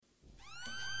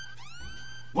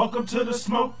Welcome to the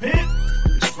smoke pit.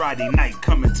 It's Friday night,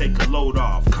 come and take a load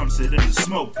off. Come sit in the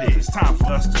smoke pit, it's time for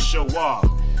us to show off.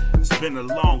 It's been a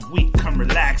long week, come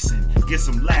relaxing, get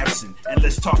some lapsing, and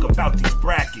let's talk about these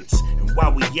brackets. And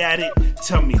while we at it,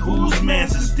 tell me whose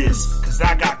man's is this? Cause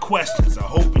I got questions, I'm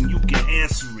hoping you can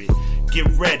answer it. Get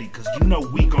ready, cause you know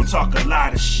we gon' talk a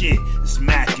lot of shit. It's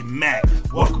Mac and Mac,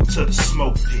 welcome to the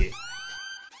smoke pit.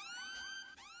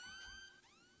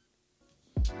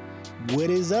 What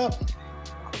is up,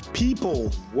 people?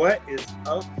 What is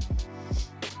up?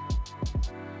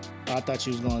 I thought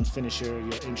you was going to finish your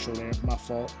intro there. My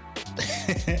fault.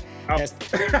 That's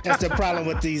the problem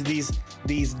with these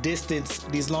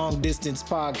long distance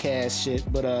podcast shit.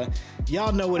 But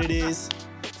y'all know what it is.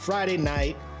 Friday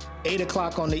night, 8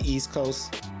 o'clock on the East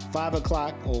Coast, 5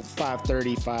 o'clock or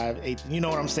 5:30, 8. You know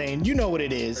what I'm saying? You know what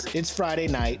it is. It's Friday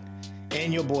night.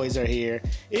 And your boys are here.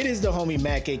 It is the homie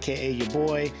Mac, aka your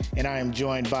boy, and I am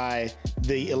joined by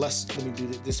the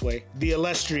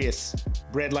illustrious,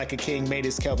 bred like a king, made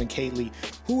his Kelvin Cately,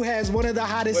 who has one of the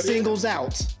hottest singles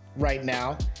out right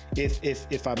now,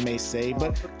 if I may say.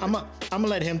 But I'm gonna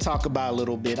let him talk about it a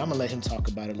little bit.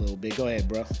 Go ahead,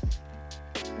 bro.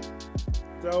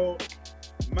 So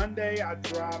Monday I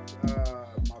dropped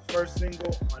my first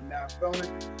single on That Feeling.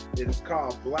 It is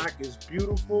called Black is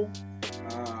Beautiful.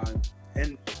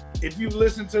 And if you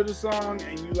listen to the song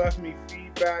and you left me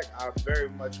feedback, I very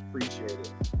much appreciate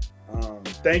it.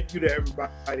 Thank you to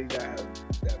everybody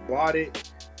that bought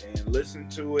it and listened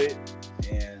to it.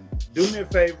 And do me a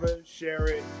favor, share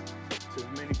it to as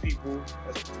many people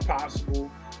as possible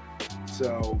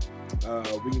so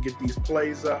we can get these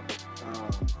plays up.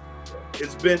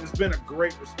 It's been a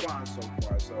great response so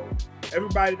far. So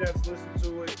everybody that's listened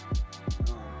to it,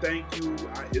 thank you.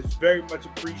 It's very much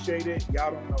appreciated.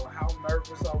 Y'all don't know how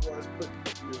nervous I was putting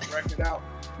this record out,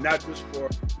 not just for a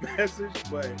message,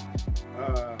 but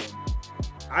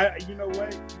you know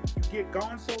what? You get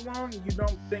gone so long, you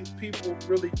don't think people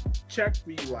really check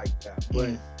for you like that.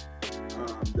 But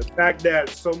the fact that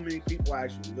so many people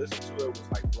actually listened to it was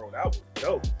like, bro, that was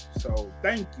dope. So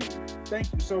thank you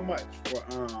so much for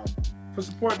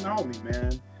supporting the homie,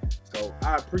 man. So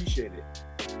I appreciate it.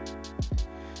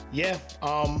 Yeah,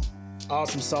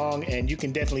 awesome song, and you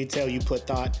can definitely tell you put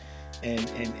thought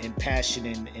and passion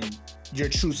and your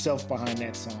true self behind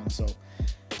that song. So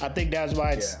I think that's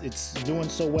why it's doing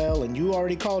so well. And you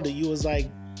already called it. You was like,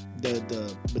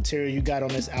 the material you got on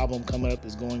this album coming up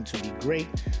is going to be great.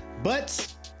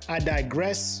 But I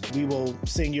digress. We will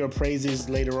sing your praises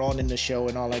later on in the show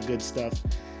and all that good stuff.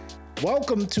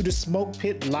 Welcome to the Smoke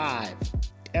Pit Live,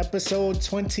 episode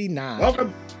 29.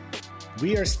 Welcome.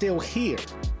 We are still here.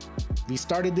 We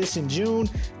started this in June.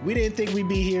 We didn't think we'd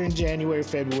be here in January,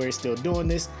 February, still doing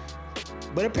this.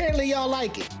 But apparently y'all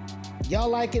like it. Y'all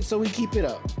like it, so we keep it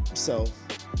up. So,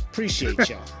 appreciate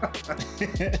y'all.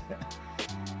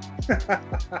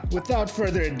 Without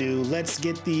further ado, let's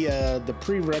get the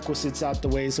prerequisites out the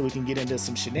way so we can get into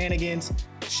some shenanigans.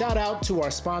 Shout out to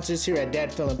our sponsors here at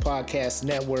Dat Feeling Podcast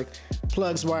Network,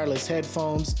 Plugs Wireless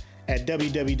Headphones at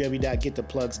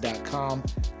www.gettheplugs.com,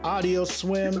 Audio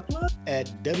Swim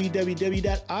at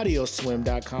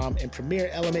www.audioswim.com, and Premier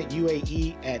Element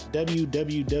UAE at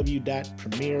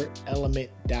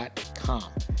www.premierelement.com.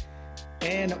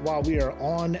 And while we are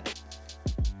on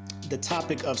the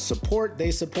topic of support,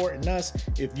 they supporting us.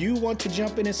 If you want to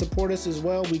jump in and support us as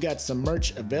well, we got some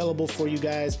merch available for you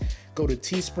guys. Go to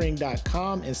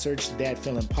teespring.com and search Dat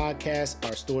Feeling Podcast.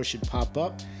 Our store should pop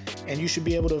up, and you should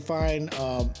be able to find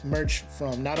merch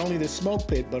from not only the Smoke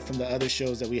Pit, but from the other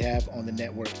shows that we have on the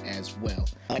network as well.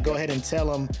 Go ahead and tell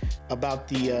them about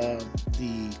the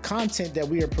content that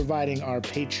we are providing our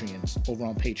Patreons over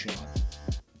on Patreon.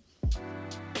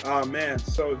 Oh man,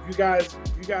 so if you guys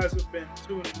have been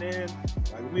tuning in,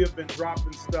 like we have been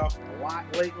dropping stuff a lot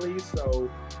lately, so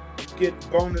you get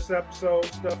bonus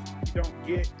episodes, stuff you don't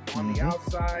get on the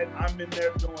outside. I'm in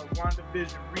there doing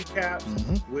WandaVision recaps,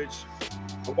 which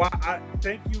I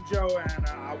thank you,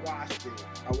 Joanna. I watched it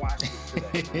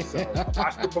today. So I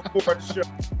watched it before the show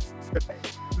today.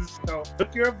 So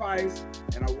took your advice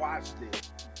and I watched it,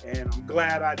 and I'm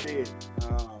glad I did.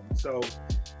 So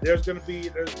there's gonna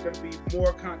be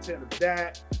more content of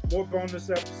that, more bonus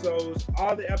episodes.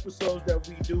 All the episodes that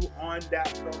we do on Dat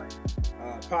Feeling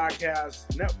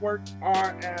Podcast Network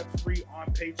are ad-free on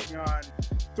Patreon.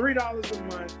 $3 a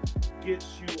month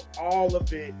gets you all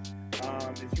of it.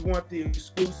 If you want the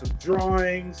exclusive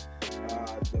drawings,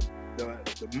 the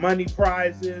money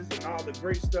prizes, and all the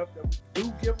great stuff that we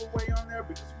do give away on there,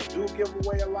 because we do give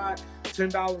away a lot,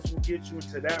 $10 will get you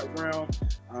into that realm.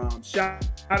 Shout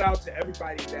out to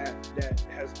everybody that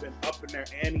has been up in their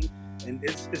ante, and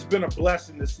it's been a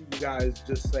blessing to see you guys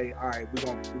just say, all right, we're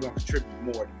gonna contribute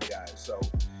more to you guys. So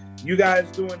you guys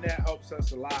doing that helps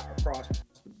us a lot across the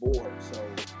board. So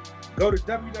go to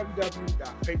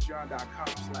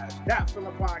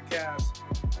www.patreon.com/thatfeelingpodcast.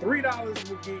 $3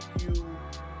 will get you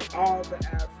all the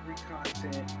ad-free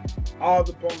content, all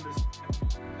the bonus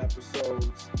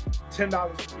episodes. $10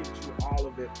 will get you all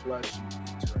of it, plus you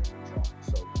enter in the drawing.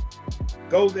 So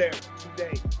go there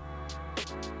today.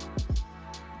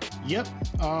 Yep.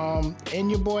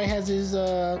 And your boy has his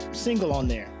single on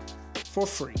there for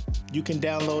free. You can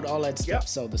download all that stuff. Yep.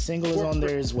 So the single is on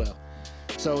there as well.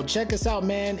 So check us out,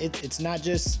 man. It's not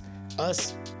just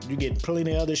us. You get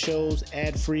plenty of other shows,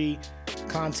 ad-free,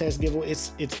 contest giveaway.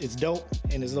 It's dope,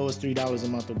 and as low as $3 a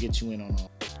month will get you in on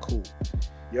all. Cool.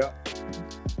 Yep.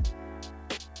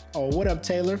 Oh, what up,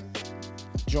 Taylor?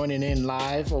 Joining in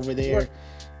live over there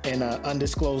in an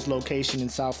undisclosed location in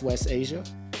Southwest Asia.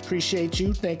 Appreciate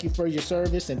you. Thank you for your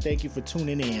service, and thank you for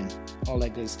tuning in. All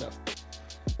that good stuff.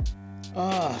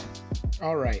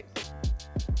 All right.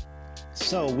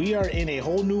 So we are in a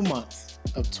whole new month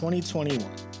of 2021.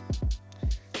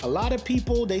 A lot of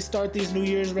people, they start these New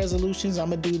Year's resolutions.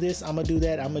 I'm going to do this. I'm going to do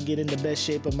that. I'm going to get in the best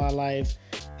shape of my life.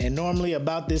 And normally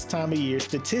about this time of year,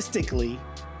 statistically,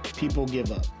 people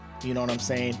give up. You know what I'm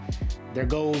saying? Their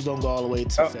goals don't go all the way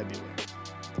to February.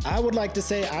 I would like to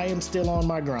say I am still on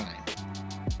my grind.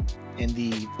 In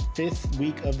the 5th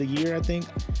week of the year, I think,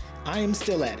 I am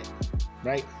still at it,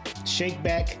 right? Shake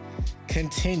back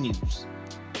continues.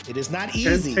 It is not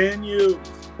easy.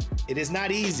 It is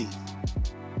not easy,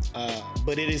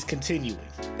 but it is continuing.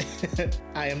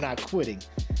 I am not quitting.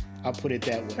 I'll put it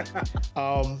that way.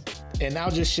 And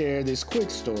I'll just share this quick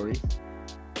story.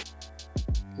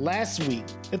 Last week,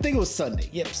 I think it was Sunday.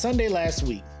 Yep, Sunday last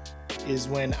week is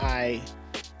when I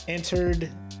entered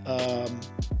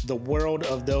the world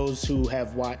of those who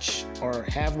have watched, are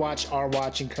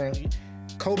watching currently,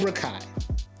 Cobra Kai.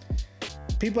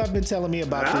 People have been telling me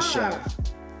about this show,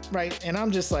 right? And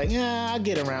I'm just like, yeah, I'll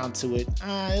get around to it.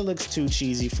 It looks too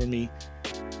cheesy for me.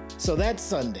 So that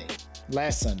Sunday,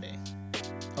 last Sunday,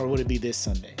 or would it be this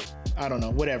Sunday? I don't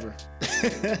know, whatever.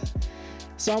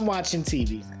 So I'm watching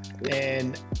TV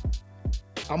and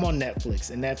I'm on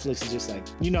Netflix, and Netflix is just like,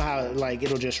 you know how like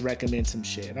it'll just recommend some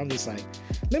shit. And I'm just like,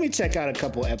 let me check out a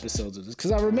couple episodes of this,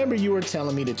 because I remember you were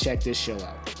telling me to check this show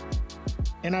out,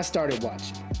 and I started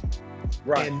watching it.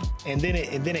 Right. And then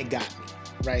it got me,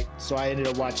 right? So I ended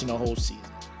up watching the whole season.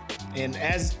 And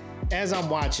as I'm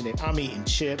watching it, I'm eating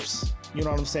chips, you know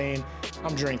what I'm saying?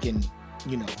 I'm drinking,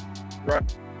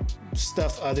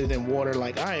 stuff other than water.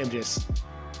 Like I am just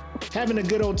having a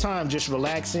good old time, just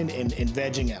relaxing and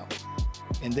vegging out.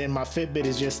 And then my Fitbit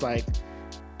is just like,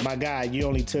 my guy, you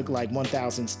only took like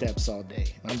 1,000 steps all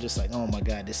day. I'm just like, oh my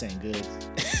God, this ain't good.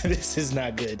 This is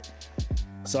not good.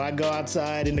 So I go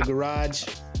outside in the garage.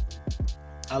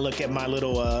 I look at my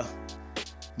little,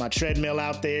 my treadmill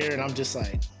out there, and I'm just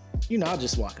like, I'll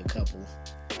just walk a couple.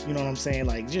 You know what I'm saying?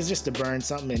 Like just to burn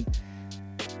something. And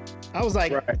I was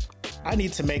like, I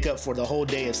need to make up for the whole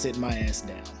day of sitting my ass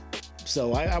down.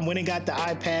 So I went and got the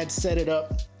iPad, set it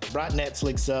up, brought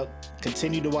Netflix up,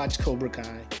 continued to watch Cobra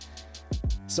Kai.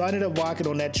 So I ended up walking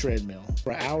on that treadmill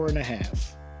for an hour and a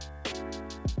half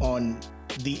on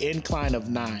the incline of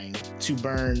 9 to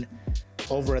burn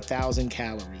over 1,000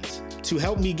 calories to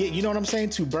help me get, you know what I'm saying?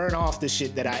 To burn off the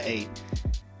shit that I ate.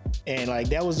 And like,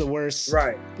 that was the worst.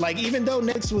 Right. Like, even though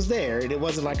Netflix was there, and it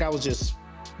wasn't like I was just,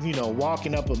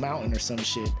 walking up a mountain or some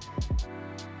shit.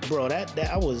 Bro, that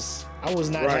I was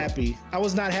not happy. I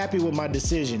was not happy with my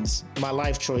decisions, my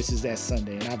life choices that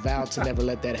Sunday, and I vowed to never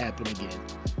let that happen again.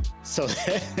 So,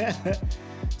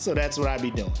 so that's what I be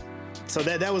doing. So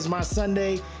that was my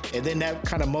Sunday, and then that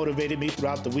kind of motivated me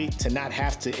throughout the week to not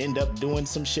have to end up doing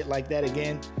some shit like that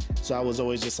again. So I was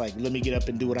always just like, let me get up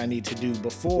and do what I need to do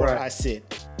before I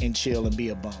sit and chill and be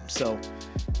a bum. So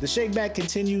the shake back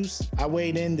continues. I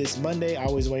weighed in this Monday. I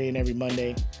always weigh in every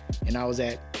Monday, and I was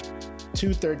at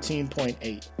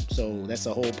 213.8. So that's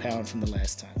a whole pound from the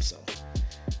last time. So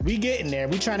we getting there.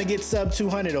 We trying to get sub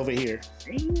 200 over here.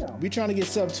 Damn. We trying to get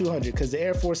sub 200 because the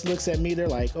Air Force looks at me. They're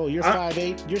like, oh, you're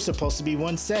 5'8". You're supposed to be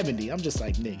 170. I'm just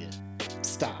like, nigga,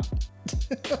 stop.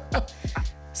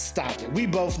 Stop it. We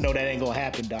both know that ain't gonna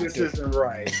happen, doctor. This isn't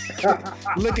right.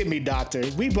 Look at me, doctor.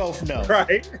 We both know.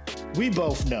 Right. We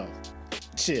both know.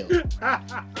 Chill.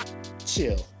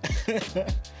 Chill.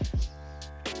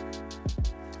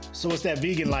 So what's that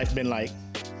vegan life been like?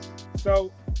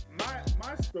 So my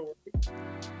story.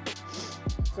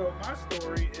 So my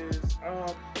story is,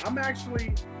 I'm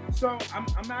actually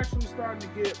starting to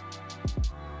get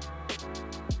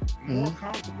more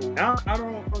comfortable. I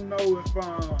don't know if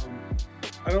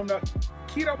I don't know.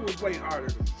 Keto was way harder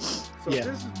than me, so this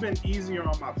has been easier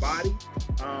on my body.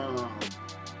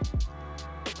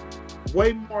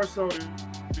 Way more so than,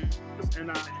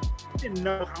 and I didn't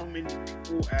know how many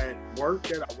people at work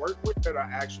that I work with that are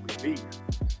actually vegan.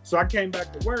 So I came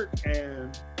back to work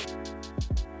and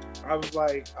I was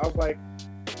like,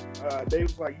 they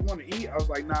was like, you want to eat? I was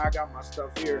like, nah, I got my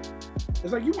stuff here.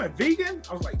 It's like, you went vegan?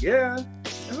 I was like, yeah.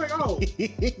 It's like, oh,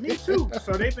 me too.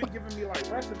 So they've been giving me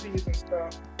like recipes and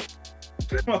stuff.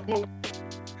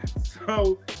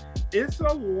 So it's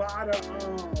a lot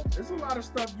of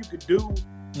stuff you could do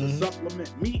to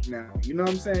supplement meat now. You know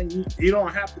what I'm saying? You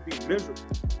don't have to be miserable.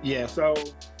 Yeah. So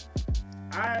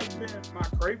my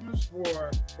cravings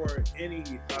for any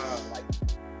like,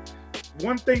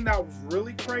 one thing that I was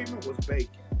really craving was bacon,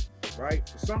 right?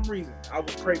 For some reason, I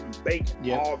was craving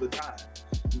bacon all the time.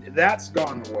 That's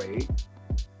gone away.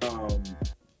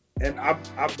 And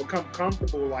I've become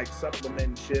comfortable like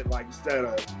supplementing shit. Like instead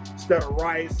of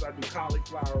rice, I do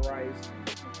cauliflower rice.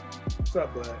 What's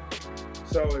up, bud?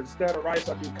 So instead of rice,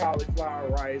 I do cauliflower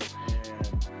rice,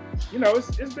 and you know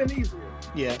it's been easier.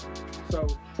 Yeah. So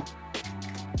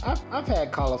I've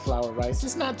had cauliflower rice.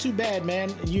 It's not too bad, man.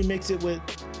 And you mix it with,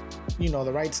 you know,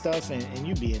 the right stuff, and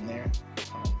you be in there.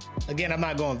 Again, I'm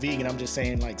not going vegan. I'm just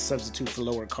saying like substitute for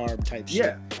lower carb type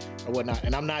shit or whatnot.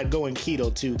 And I'm not going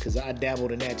keto too, because I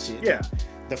dabbled in that shit. Yeah.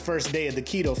 The first day of the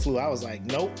keto flu, I was like,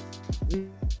 nope.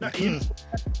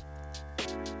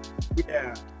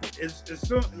 Yeah. It's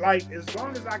so, like, as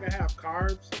long as I can have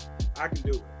carbs, I can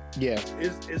do it. Yeah.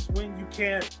 It's when you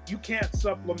can't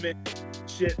supplement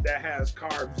shit that has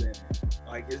carbs in it.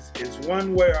 Like it's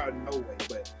one way or no way.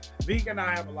 But vegan,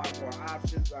 I have a lot more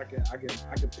options. I can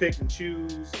pick and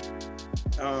choose.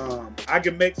 I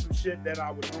can make some shit that I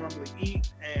would normally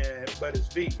eat, but it's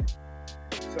vegan,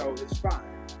 so it's fine.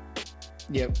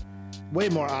 Yep, way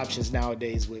more options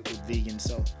nowadays with vegan.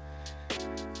 So,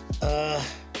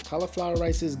 cauliflower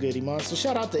rice is good, Iman. So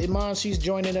shout out to Iman. She's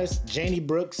joining us. Janie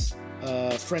Brooks,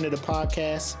 friend of the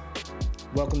podcast.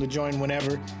 Welcome to join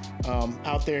whenever.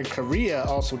 Out there in Korea,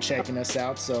 also checking us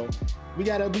out. So we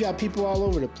got people all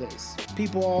over the place.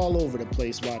 People all over the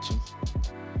place watching.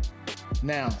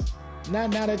 Now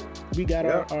that we got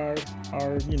our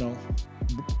you know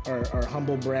our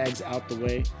humble brags out the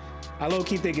way, I low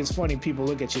key think it's funny. People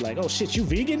look at you like, oh shit, you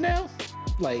vegan now?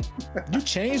 Like you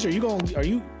changed? Are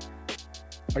you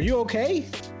okay?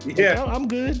 Yeah, like,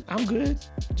 I'm good.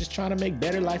 Just trying to make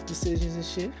better life decisions and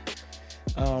shit.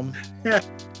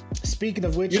 Speaking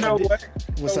of which, you know what?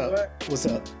 What's up? What's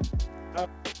up?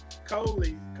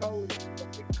 Coley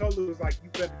was like, you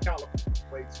better California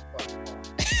way too much.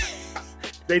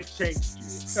 They've changed you.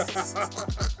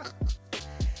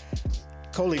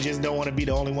 Coley just don't want to be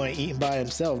the only one eating by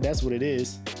himself. That's what it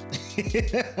is.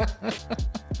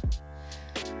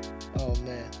 Oh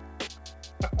man.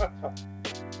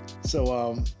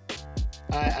 So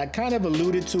I kind of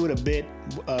alluded to it a bit,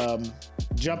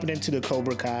 jumping into the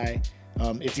Cobra Kai.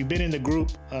 If you've been in the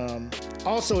group,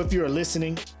 also if you're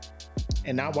listening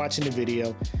and not watching the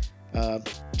video,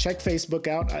 check Facebook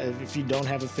out. If you don't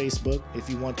have a Facebook, if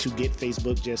you want to get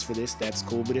Facebook just for this, that's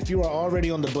cool. But if you are already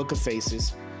on the Book of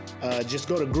Faces, just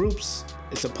go to groups.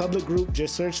 It's a public group.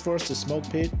 Just search for us, the Smoke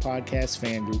Pit Podcast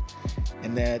Fan Group.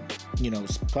 And that, you know,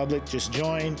 it's public. Just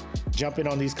join, jump in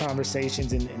on these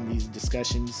conversations and these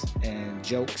discussions and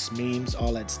jokes, memes,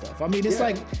 all that stuff. I mean, it's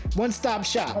like one-stop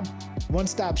shop.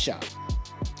 One-stop shop.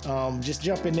 Just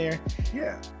jump in there.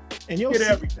 Yeah. And you'll get see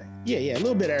everything. Yeah, a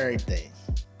little bit of everything.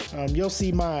 You'll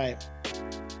see my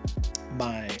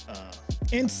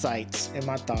insights and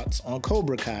my thoughts on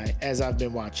Cobra Kai as I've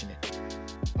been watching it.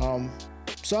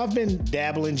 So I've been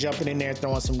dabbling, jumping in there,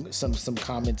 throwing some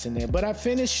comments in there. But I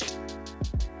finished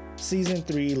season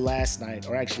 3 last night,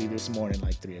 or actually this morning,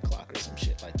 like 3 o'clock or some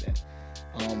shit like that.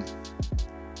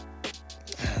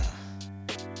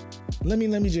 Let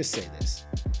me just say this.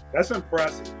 That's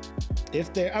impressive.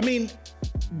 There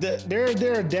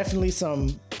are definitely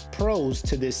some pros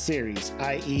to this series,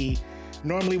 i.e.,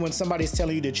 normally when somebody's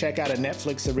telling you to check out a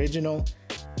Netflix original,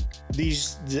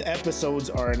 the episodes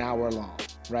are an hour long,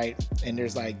 right? And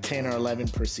there's like 10 or 11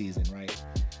 per season, right?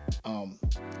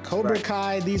 Cobra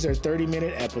Kai, these are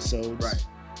 30-minute episodes, right?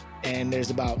 And there's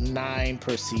about 9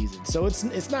 per season, so it's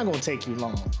not gonna take you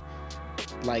long.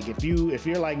 Like if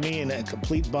you're like me and a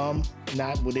complete bum,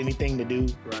 not with anything to do,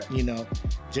 right, you know,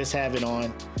 just have it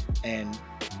on, and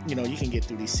you know you can get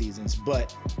through these seasons.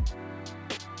 But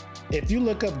if you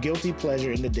look up guilty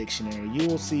pleasure in the dictionary, you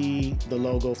will see the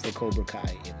logo for Cobra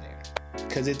Kai in there,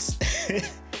 because it's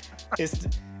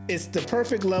it's the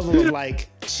perfect level of like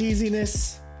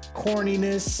cheesiness,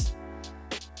 corniness,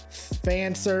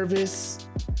 fan service.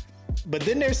 But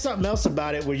then there's something else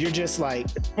about it where you're just like,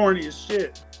 corny as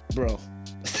shit, bro.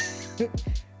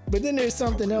 But then there's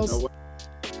something else.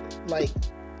 Like,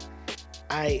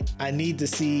 I need to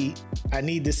see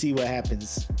what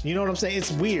happens. You know what I'm saying?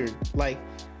 It's weird. Like,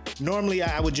 normally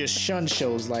I would just shun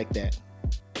shows like that,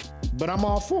 but I'm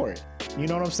all for it. You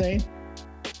know what I'm saying?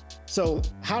 So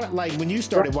how, like, when you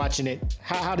started watching it,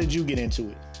 how did you get into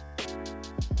it?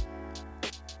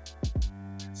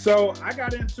 So I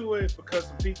got into it because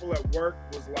some people at work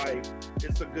was like,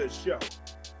 it's a good show.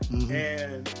 Mm-hmm.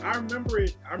 And I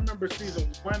remember season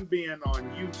 1 being on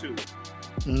YouTube.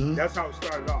 Mm-hmm. That's how it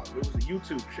started off. It was a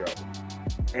YouTube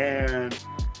show. And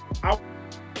I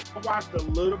watched a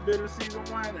little bit of season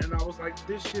 1 and I was like,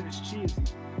 this shit is cheesy.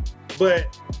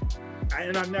 But I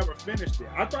never finished it.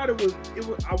 I thought it was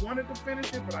I wanted to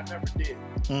finish it, but I never did.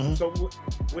 Mm-hmm. So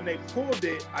when they pulled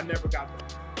it, I never got the.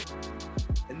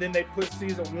 And then they put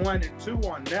season 1 and 2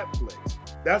 on Netflix.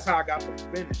 That's how I got to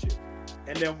finish it.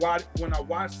 And then when I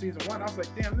watched season 1, I was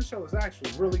like, damn, this show is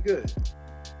actually really good.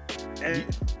 And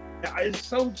it's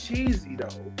so cheesy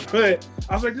though. But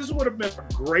I was like, this would have been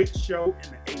a great show in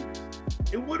the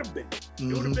 80s. It would have been.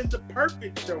 Mm-hmm. It would have been the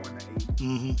perfect show in the 80s.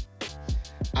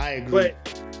 Mm-hmm. I agree. But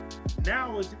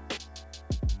now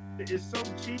it's so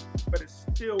cheap, but it's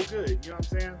still good. You know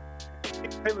what I'm saying?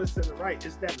 Taylor said it right.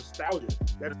 It's that nostalgia.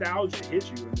 That nostalgia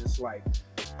hits you, and it's like,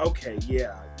 okay,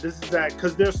 yeah, this is that.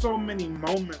 Because there's so many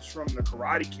moments from the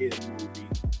Karate Kid movie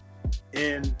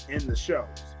in the shows.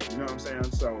 You know what I'm saying?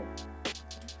 So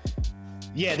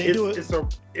yeah, they do it.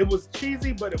 It was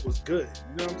cheesy, but it was good.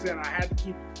 You know what I'm saying? I had to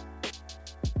keep.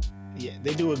 Yeah,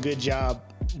 they do a good job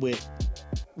with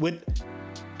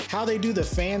how they do the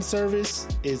fan service.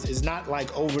 Is not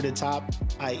like over the top,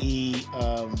 i.e.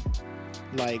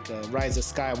 Like Rise of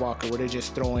Skywalker, where they're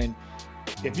just throwing,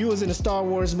 if you was in a Star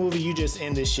Wars movie, you just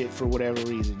end this shit for whatever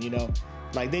reason, you know?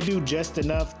 Like, they do just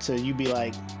enough to you be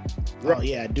like, oh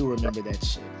yeah, I do remember that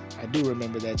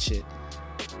shit.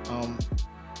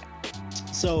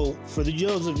 So for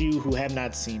those of you who have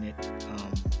not seen it,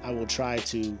 I will try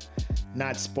to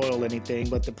not spoil anything,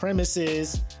 but the premise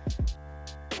is,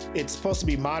 it's supposed to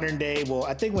be modern day. Well,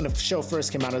 I think when the show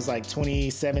first came out, it was like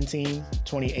 2017,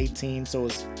 2018. So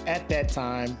it's at that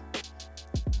time,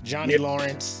 Johnny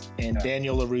Lawrence and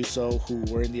Daniel LaRusso, who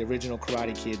were in the original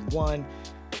Karate Kid, won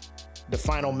the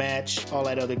final match, all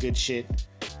that other good shit.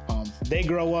 They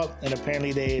grow up, and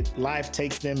apparently life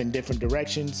takes them in different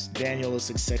directions. Daniel is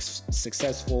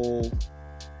successful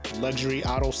luxury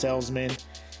auto salesman,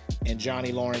 and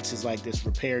Johnny Lawrence is like this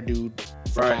repair dude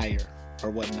for hire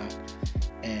or whatnot.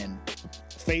 And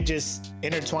fate just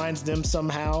intertwines them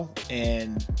somehow,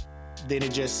 and then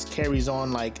it just carries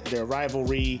on like their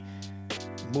rivalry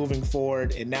moving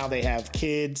forward. And now they have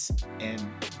kids, and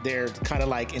they're kind of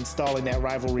like installing that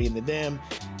rivalry into them,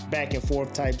 back and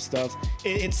forth type stuff.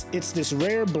 It's this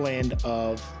rare blend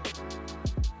of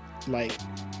like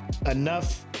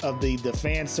enough of the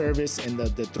fan service and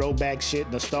the throwback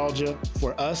shit, nostalgia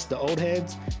for us, the old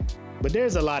heads. But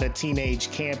there's a lot of teenage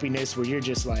campiness where you're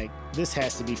just like, this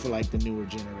has to be for like the newer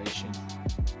generation.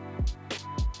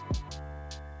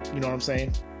 You know what I'm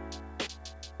saying?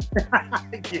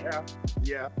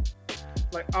 Yeah.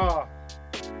 Like, oh,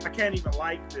 I can't even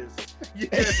like this.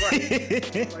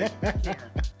 Like,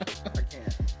 I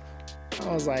can't.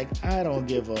 I was like, I don't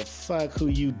give a fuck who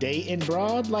you dating,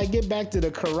 broad. Like, get back to the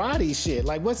karate shit.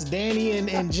 Like, what's Danny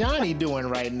and Johnny doing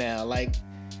right now? Like,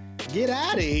 get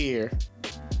out of here.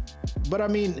 But I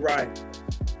mean,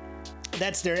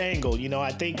 that's their angle, you know.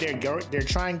 I think they're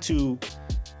trying to,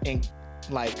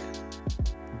 like,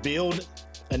 build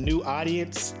a new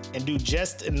audience and do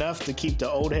just enough to keep the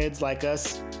old heads like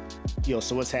us. Yo,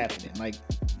 so what's happening? Like,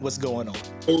 what's going on?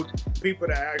 Old people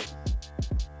that actually.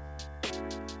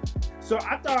 So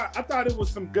I thought it was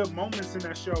some good moments in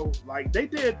that show. Like, they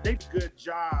did a good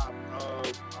job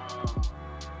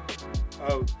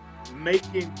of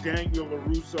making Daniel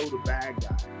LaRusso the bad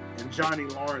guy and Johnny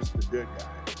Lawrence the good guy,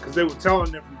 because they were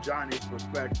telling them from Johnny's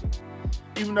perspective.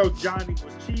 Even though Johnny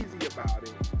was cheesy about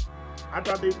it, I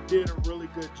thought they did a really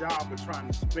good job of trying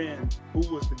to spin who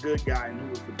was the good guy and who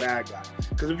was the bad guy.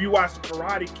 Because if you watch the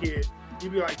Karate Kid,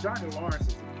 you'd be like, Johnny Lawrence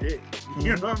is a dick.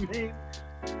 You know what I mean?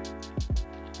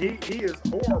 He is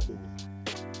horrible.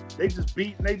 They just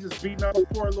beating up a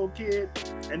poor little kid,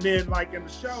 and then like in the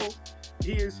show,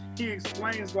 he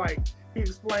explains like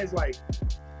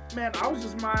man, I was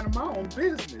just minding my own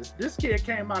business. This kid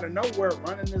came out of nowhere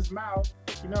running his mouth.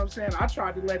 You know what I'm saying? I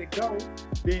tried to let it go.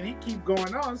 Then he keep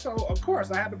going on. So, of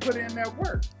course, I had to put in that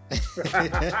work.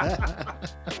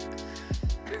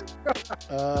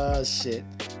 Shit.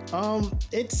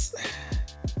 It's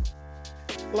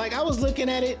like I was looking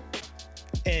at it,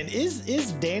 and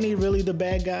is Danny really the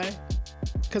bad guy?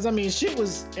 Because, I mean,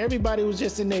 everybody was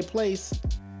just in their place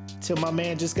till my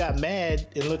man just got mad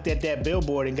and looked at that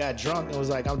billboard and got drunk and was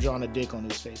like, I'm drawing a dick on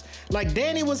his face. Like,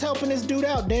 Danny was helping this dude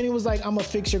out. Danny was like, I'm gonna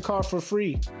fix your car for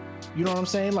free. You know what I'm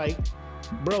saying? Like,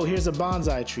 bro, here's a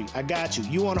bonsai tree. I got you.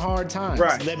 You on hard times.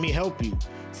 Right. Let me help you.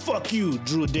 Fuck you,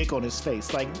 drew a dick on his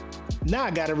face. Like, now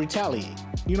I gotta retaliate.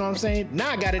 You know what I'm saying?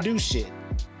 Now I gotta do shit.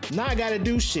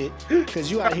 Because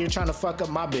you out here trying to fuck up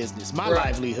my business, my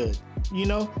livelihood. You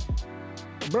know?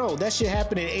 Bro, that shit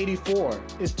happened in 84.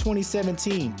 It's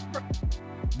 2017.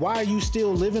 Why are you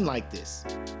still living like this?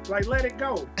 Like, let it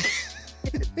go.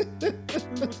 We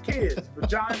was kids, but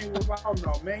Johnny was like, oh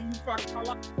no, man, you fucked my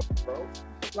life up, bro.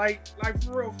 Like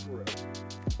for real.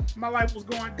 My life was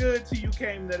going good till you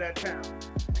came to that town.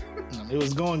 It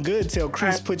was going good till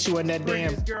Chris put you in that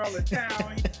damn girl in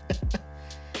town.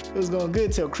 It was going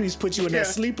good till Crease put you in that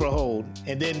sleeper hold.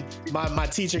 And then my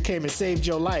teacher came and saved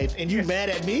your life. And you mad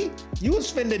at me? You was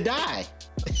finna die.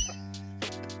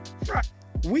 Right.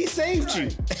 We saved you.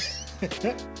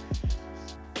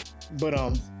 But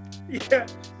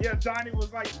Yeah, Johnny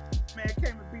was like, man,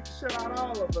 came and beat the shit out of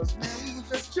all of us, man. We was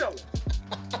just chilling.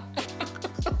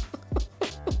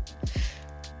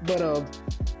 But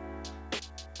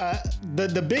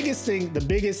the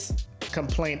biggest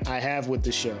complaint I have with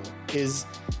the show is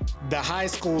the high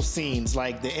school scenes,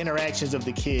 like the interactions of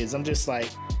the kids. I'm just like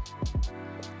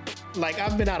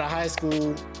I've been out of high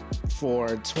school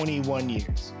for 21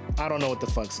 years. I don't know what the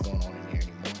fuck's going on in here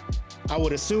anymore. I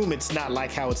would assume it's not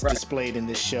like how it's displayed in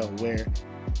this show, where,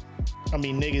 I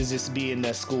mean, niggas just be in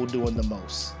that school doing the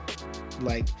most.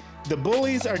 Like, the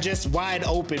bullies are just wide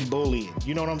open bullying.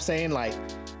 You know what I'm saying? Like,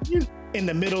 in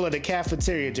the middle of the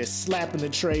cafeteria, just slapping the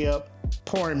tray up,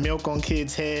 pouring milk on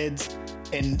kids' heads,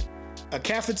 and a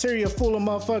cafeteria full of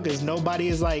motherfuckers, nobody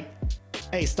is like,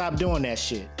 hey, stop doing that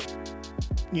shit.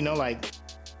 You know, like,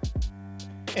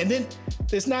 and then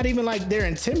it's not even like they're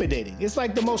intimidating. It's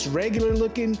like the most regular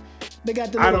looking. They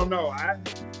got the little, I don't know. I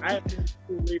didn't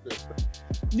believe it.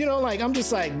 You know, like, I'm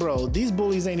just like, bro, these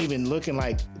bullies ain't even looking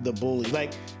like the bully.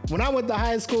 Like, when I went to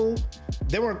high school,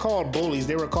 they weren't called bullies.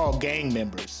 They were called gang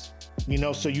members. You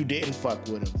know, so you didn't fuck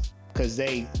with them because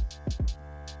they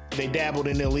dabbled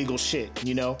in illegal shit,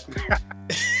 you know.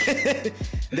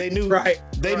 They knew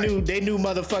they knew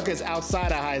motherfuckers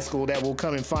outside of high school that will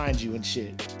come and find you and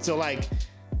shit. So, like,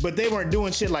 but they weren't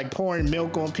doing shit like pouring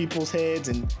milk on people's heads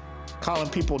and calling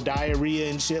people diarrhea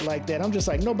and shit like that. I'm just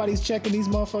like, nobody's checking these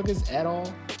motherfuckers at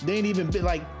all. They ain't even been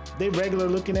like, they regular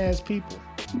looking ass people.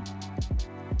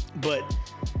 But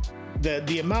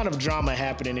the amount of drama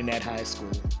happening in that high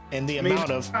school and the amount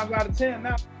of 9 out of 10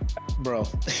 now, bro.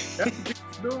 That's the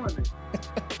people doing it.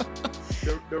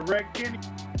 The Red Kenny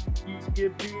used to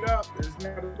get beat up. Is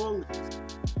now the bullies.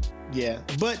 Yeah,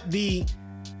 but the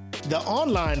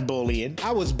online bullying,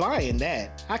 I was buying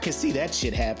that. I could see that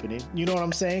shit happening. You know what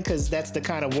I'm saying? Because that's the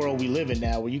kind of world we live in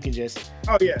now, where you can just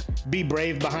be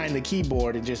brave behind the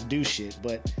keyboard and just do shit.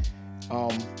 But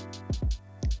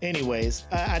anyways,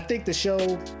 I think the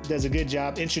show does a good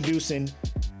job introducing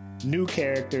new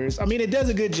characters. I mean, it does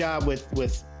a good job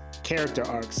with character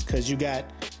arcs, because you got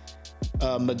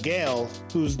Miguel,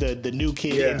 who's the new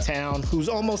kid in town, who's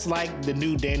almost like the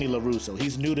new Danny LaRusso.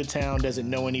 He's new to town, doesn't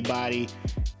know anybody,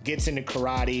 gets into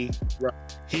karate. Right.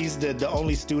 He's the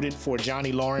only student for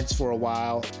Johnny Lawrence for a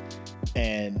while,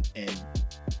 and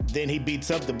then he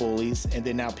beats up the bullies, and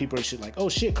then now people are like, oh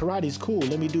shit, karate's cool,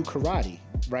 let me do karate,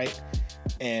 right?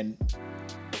 And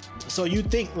so you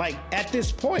think, like, at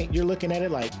this point, you're looking at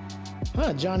it like,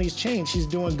 huh, Johnny's changed. He's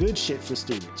doing good shit for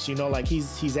students. You know, like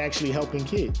he's actually helping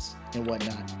kids and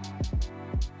whatnot.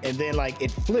 And then, like,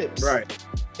 it flips. Right.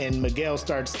 And Miguel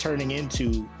starts turning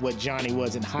into what Johnny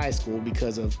was in high school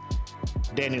because of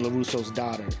Danny LaRusso's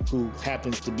daughter, who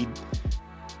happens to be,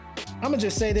 I'm gonna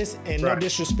just say this, and no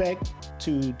disrespect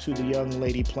to the young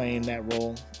lady playing that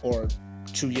role, or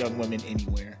to young women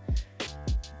anywhere.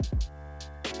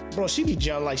 Bro, she be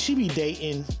young, like, she be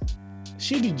dating,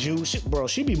 she be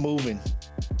she be moving.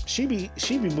 She be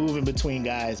moving between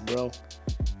guys, bro.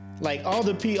 Like, all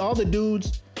the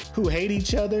dudes who hate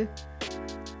each other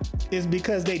is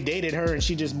because they dated her and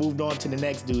she just moved on to the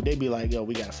next dude. They be like, yo,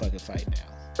 we gotta fucking fight now.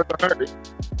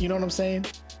 You know what I'm saying?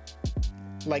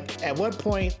 Like, at what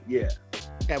point? Yeah.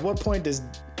 At what point does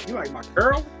you like my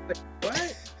girl?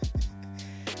 What?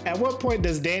 At what point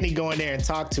does Danny go in there and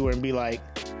talk to her and be like,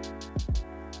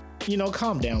 you know,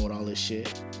 calm down with all this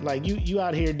shit. Like you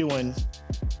out here doing,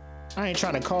 I ain't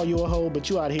trying to call you a hoe, but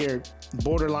you out here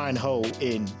borderline hoe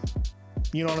in,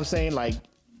 you know what I'm saying? Like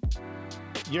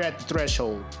you're at the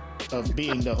threshold of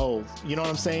being the hoe. You know what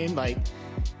I'm saying? Like,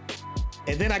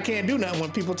 and then I can't do nothing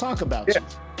when people talk about you.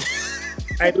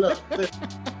 Hey, look,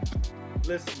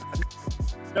 listen.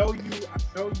 I know you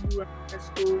in high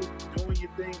school doing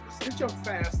your thing, but sit your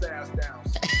fast ass down.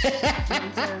 You know what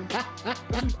I'm saying?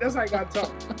 That's how I got to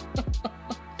talk.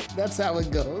 That's how it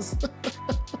goes.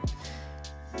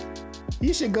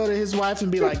 You should go to his wife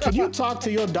and be like, can you talk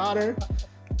to your daughter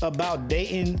about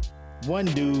dating one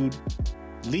dude,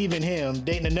 leaving him,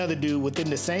 dating another dude within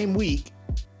the same week,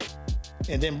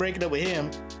 and then breaking up with him,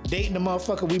 dating the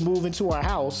motherfucker we move into our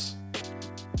house,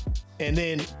 and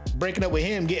then breaking up with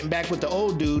him, getting back with the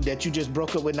old dude that you just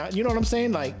broke up with. Now, you know what I'm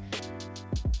saying? Like,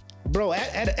 bro,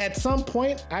 at some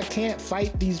point, I can't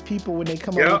fight these people when they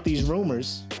come up with these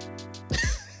rumors.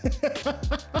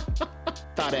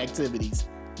 Thought activities.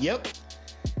 Yep.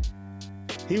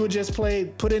 He would just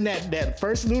put in that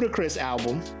first Ludacris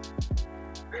album.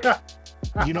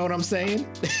 You know what I'm saying?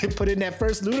 Put in that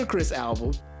first Ludacris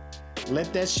album.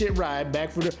 Let that shit ride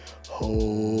back for the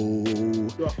ho.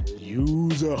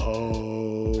 Use a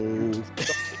hoe.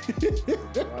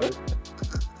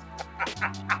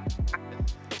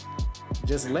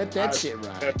 Just let that shit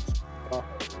ride.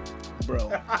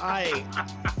 Bro, I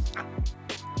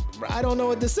don't know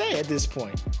what to say at this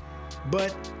point.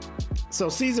 But so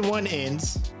season 1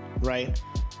 ends, right?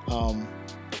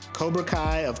 Cobra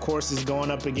Kai, of course, is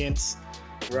going up against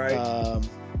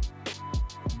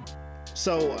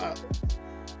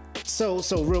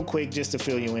So real quick, just to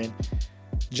fill you in,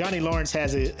 Johnny Lawrence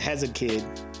has a kid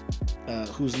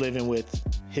who's living with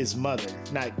his mother,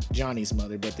 not Johnny's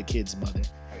mother, but the kid's mother.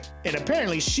 And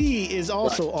apparently she is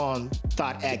also on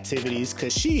thought activities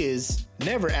because she is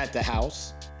never at the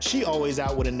house. She always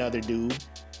out with another dude.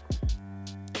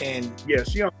 And yeah,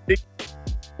 she on.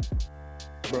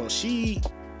 Bro, she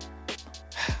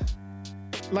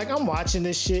like, I'm watching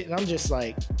this shit and I'm just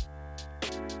like,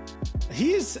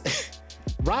 he's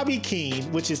Robbie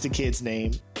Keane, which is the kid's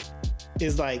name,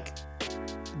 is like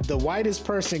the whitest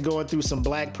person going through some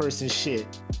black person shit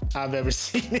I've ever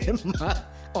seen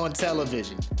on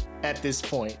television at this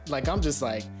point. Like, I'm just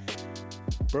like,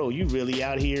 bro, you really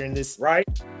out here in this, right?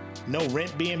 No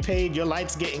rent being paid, your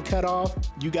lights getting cut off,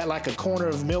 you got like a corner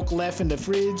of milk left in the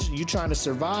fridge, you trying to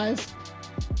survive?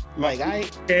 Like, I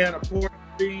can't afford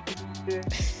to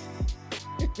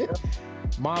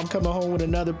Mom coming home with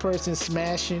another person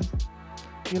smashing.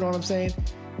 You know what I'm saying?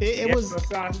 It was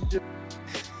like,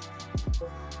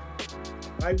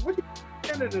 what you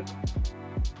Canada?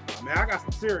 I mean, I got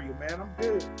some cereal, man. I'm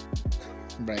good.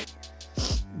 Right.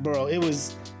 Bro, it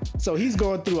was, so he's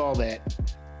going through all that.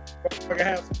 I can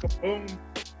have some kaboom.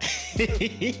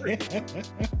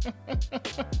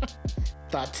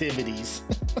 Thoughtivities.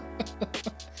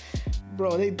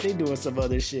 Bro, they doing some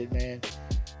other shit, man.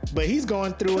 But he's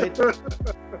going through it.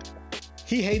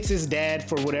 He hates his dad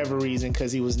for whatever reason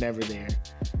because he was never there.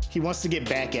 He wants to get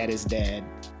back at his dad.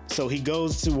 So he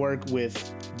goes to work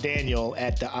with Daniel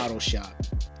at the auto shop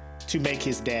to make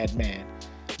his dad mad.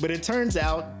 But it turns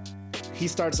out he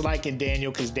starts liking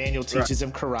Daniel because Daniel teaches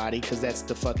him karate, because that's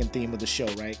the fucking theme of the show,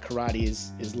 right? Karate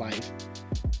is life.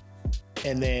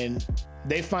 And then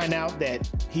they find out that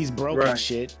he's broken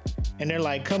shit, and they're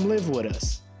like, come live with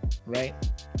us, right?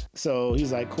 So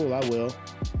he's like, cool, I will.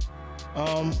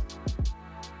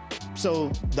 So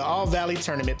the All Valley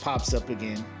tournament pops up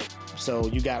again. So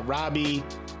you got Robbie,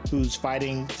 who's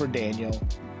fighting for Daniel,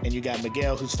 and you got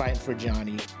Miguel, who's fighting for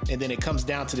Johnny. And then it comes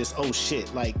down to this, oh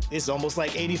shit, like it's almost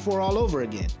like 84 all over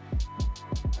again.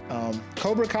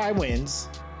 Cobra Kai wins.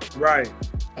 Right.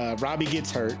 Robbie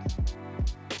gets hurt.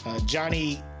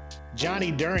 Johnny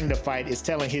during the fight is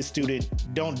telling his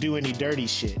student, don't do any dirty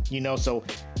shit, you know? So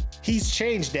he's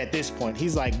changed at this point.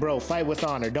 He's like, bro, fight with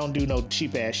honor. Don't do no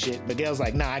cheap ass shit. Miguel's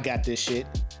like, nah, I got this shit,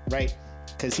 right?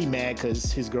 Because he mad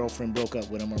because his girlfriend broke up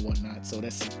with him or whatnot. So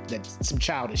that's some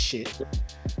childish shit.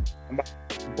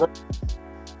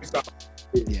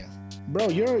 Yeah, bro,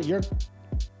 your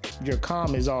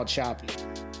calm is all choppy.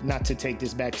 Not to take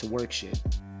this back to work shit,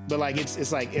 but like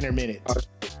it's like intermittent.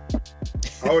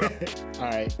 Hold on. All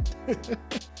right.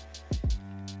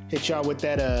 Hit y'all with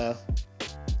that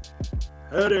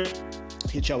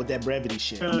hit y'all with that brevity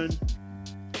shit.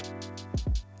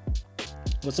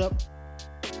 What's up?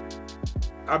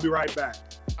 I'll be right back.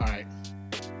 All right.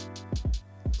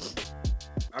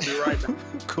 I'll be right back.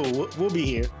 Cool. We'll be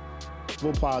here.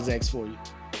 We'll pause X for you.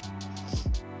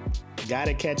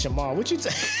 Gotta catch them all. What you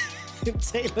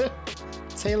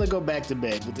Taylor, go back to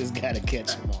bed with this gotta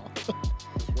catch them all. Just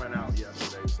went out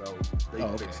yesterday, so they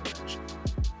fixing that shit.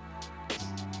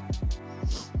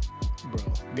 Bro,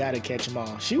 gotta catch them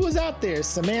all. She was out there.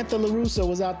 Samantha LaRusso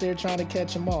was out there trying to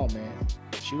catch them all, man.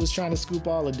 She was trying to scoop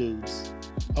all the dudes.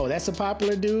 Oh, that's a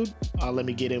popular dude? Oh, let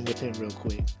me get in with him real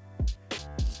quick.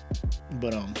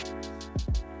 But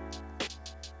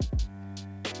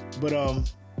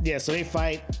yeah, so they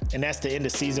fight, and that's the end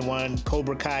of season 1.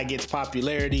 Cobra Kai gets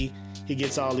popularity. He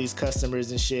gets all these customers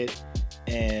and shit.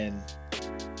 And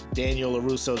Daniel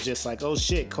LaRusso's just like, oh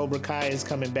shit, Cobra Kai is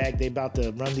coming back. They about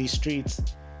to run these streets.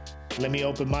 Let me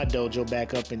open my dojo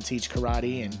back up and teach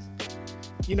karate. And,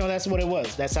 you know, that's what it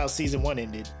was. That's how season 1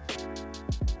 ended.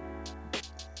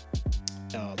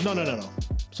 No.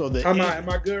 So am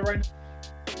I good right now?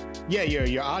 Yeah,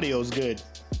 your audio's good.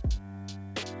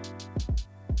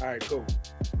 All right, cool.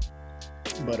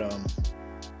 But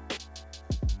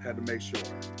had to make sure.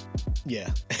 Yeah.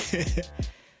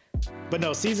 But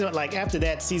no, after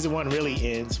that, season 1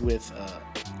 really ends with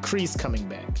Kreese coming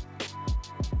back.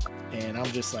 And I'm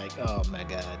just like, oh my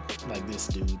God, like this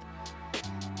dude.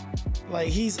 Like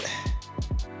he's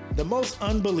the most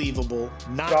unbelievable,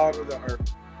 Dog of the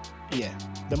earth. Yeah.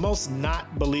 The most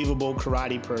not believable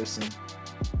karate person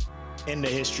in the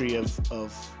history of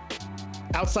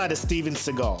outside of Steven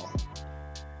Seagal.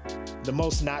 The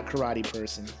most not karate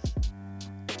person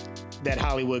that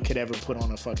Hollywood could ever put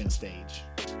on a fucking stage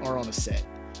or on a set.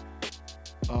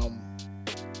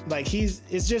 Like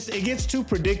it gets too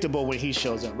predictable when he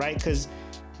shows up, right? Because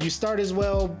you start as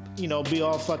well, you know, be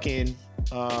all fucking,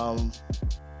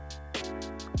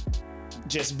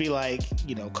 just be like,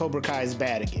 you know, Cobra Kai is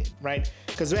bad again, right?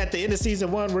 Because at the end of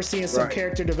season 1, we're seeing some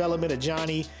character development of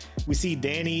Johnny. We see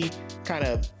Danny kind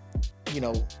of, you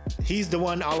know, he's the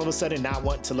one all of a sudden not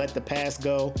wanting to let the past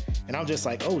go. And I'm just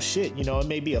like, oh shit, you know, it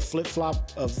may be a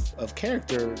flip-flop of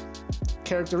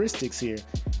characteristics here.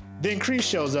 Then Kreese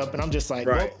shows up and I'm just like,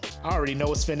 well, I already know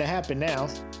what's finna happen now,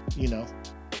 you know.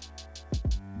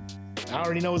 I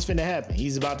already know what's finna happen.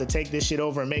 He's about to take this shit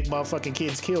over and make motherfucking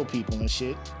kids kill people and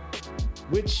shit.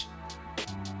 Which...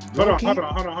 Hold on.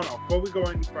 Before we go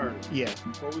any further. Yeah.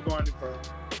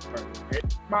 Is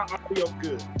my audio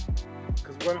good?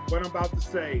 Because what I'm about to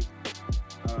say,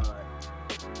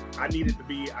 I need it to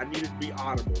be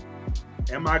audible.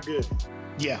 Am I good?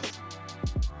 Yeah.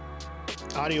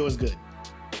 Audio is good.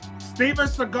 Steven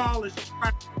Seagal is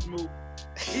trash, move.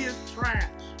 He is trash.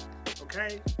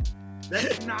 Okay? That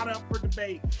is not up for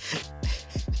debate.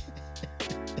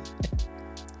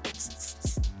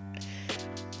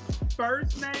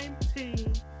 First name T,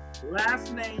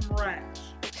 last name Rash.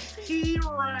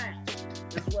 T-Rash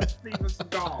is what Steven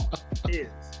Seagal is.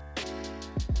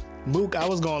 Mook, I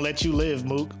was gonna let you live,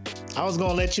 Mook. I was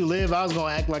gonna let you live. I was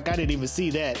gonna act like I didn't even see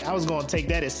that. I was gonna take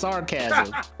that as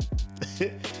sarcasm.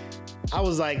 I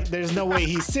was like, there's no way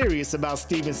he's serious about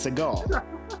Steven Seagal.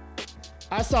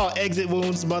 I saw Exit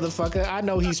Wounds, motherfucker. I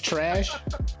know he's trash.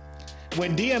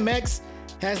 When DMX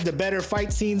has the better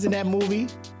fight scenes in that movie,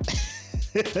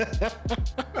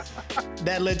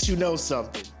 that lets you know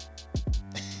something.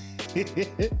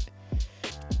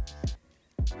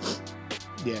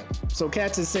 Yeah. So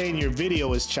Cats is saying your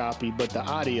video is choppy, but the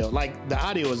audio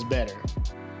is better.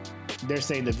 They're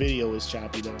saying the video is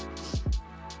choppy though.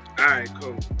 Alright,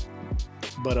 cool.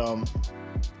 But I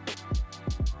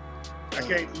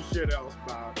can't do shit else,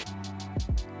 Bob.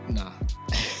 Nah.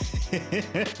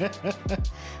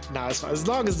 Nah, it's fine. As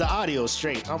long as the audio is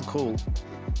straight, I'm cool.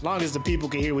 As long as the people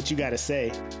can hear what you gotta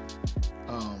say.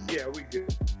 Yeah, we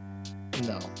good.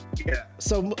 No. Yeah.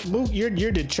 So Mook,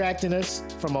 you're detracting us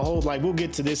from a whole, like, we'll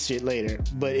get to this shit later.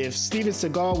 But if Steven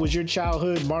Seagal was your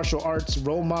childhood martial arts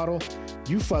role model,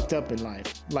 you fucked up in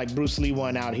life. Like Bruce Lee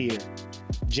won out here.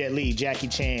 Jet Li, Jackie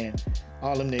Chan,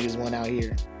 all them niggas won out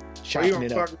here. Chopping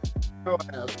it up.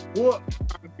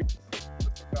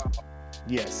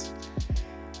 Yes.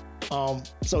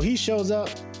 So he shows up.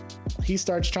 He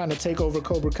starts trying to take over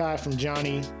Cobra Kai from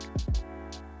Johnny.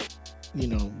 You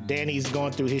know, Danny's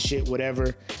going through his shit,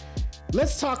 whatever.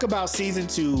 Let's talk about season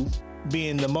 2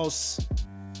 being the most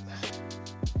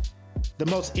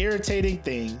irritating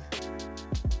thing,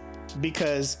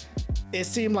 because it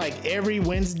seemed like every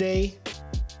Wednesday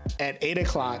at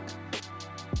 8:00,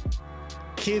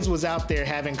 kids was out there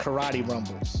having karate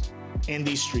rumbles in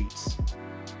these streets.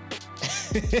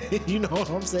 You know what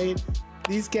I'm saying?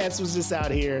 These cats was just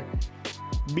out here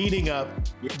meeting up,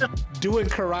 doing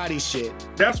karate shit.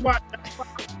 That's why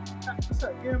it's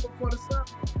again before the sun.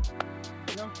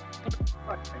 You know?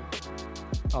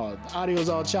 Oh, the audio's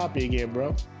all choppy again,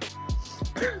 bro.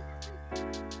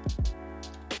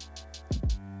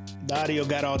 The audio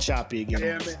got all choppy again.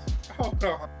 Damn it. Hold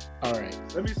on. All right.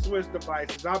 Let me switch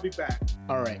devices. I'll be back.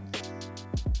 All right.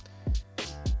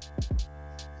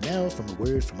 Now from a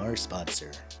word from our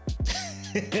sponsor.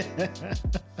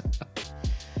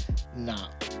 Nah.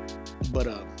 But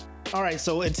all right,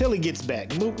 so until he gets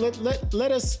back,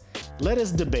 let us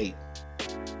debate.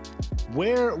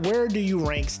 Where do you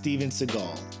rank Steven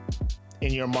Seagal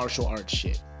in your martial arts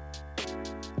shit?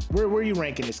 Where are you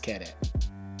ranking this cat at?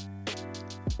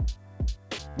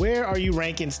 Where are you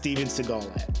ranking Steven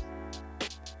Seagal at?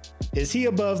 Is he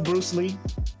above Bruce Lee?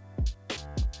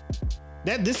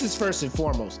 This is first and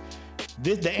foremost.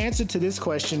 The answer to this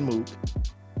question, Mook,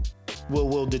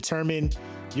 will determine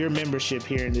your membership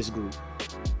here in this group.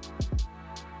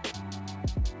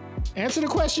 Answer the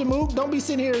question, Mook. Don't be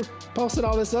sitting here posting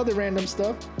all this other random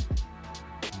stuff.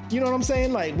 You know what I'm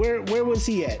saying? Like, where was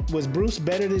he at? Was Bruce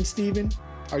better than Steven?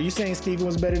 Are you saying Steven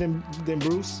was better than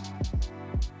Bruce?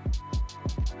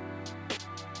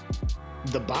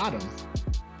 The bottom.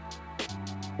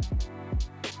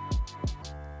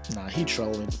 Nah, he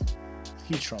trolling.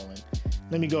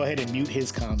 Let me go ahead and mute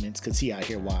his comments because he out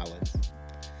here wilding.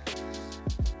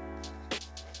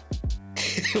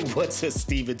 What's a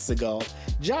Steven Seagal?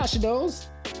 Josh knows.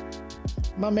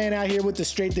 My man out here with the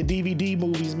straight to DVD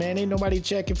movies, man. Ain't nobody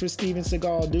checking for Steven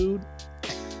Seagal, dude.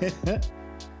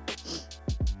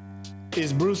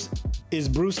 Is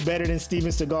Bruce better than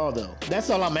Steven Seagal though? That's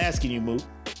all I'm asking you, Mook.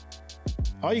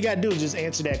 All you gotta do is just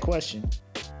answer that question.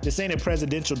 This ain't a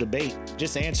presidential debate.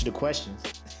 Just answer the question.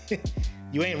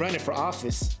 You ain't running for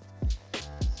office.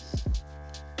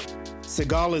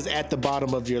 Seagal is at the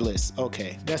bottom of your list.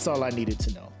 Okay, that's all I needed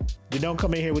to know. You don't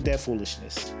come in here with that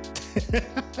foolishness.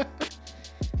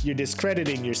 You're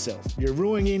discrediting yourself. You're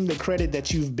ruining the credit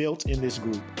that you've built in this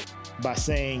group by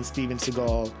saying Steven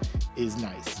Seagal is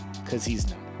nice, because he's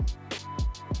not.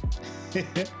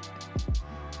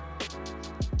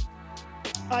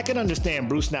 I can understand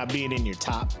Bruce not being in your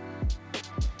top.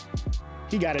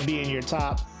 He got to be in your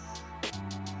top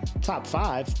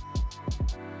 5.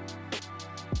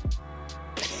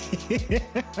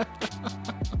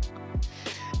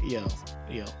 Yo.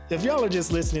 If y'all are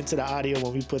just listening to the audio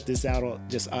when we put this out on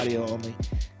just audio only,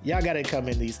 y'all got to come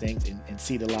in these things and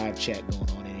see the live chat going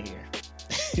on in here.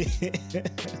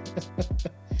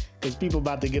 Because people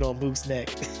about to get on Mook's neck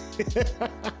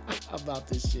about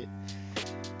this shit.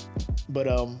 But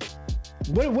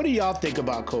what do y'all think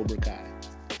about Cobra Kai?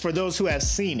 For those who have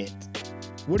seen it,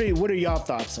 what are y'all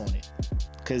thoughts on it?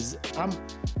 Because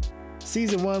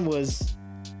season one was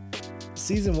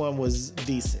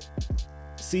decent.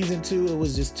 Season 2, it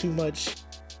was just too much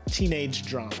teenage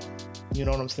drama. You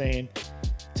know what I'm saying?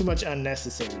 Too much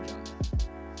unnecessary drama.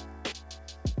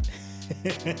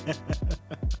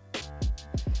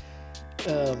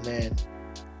 Oh man.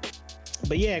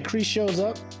 But yeah, Kreese shows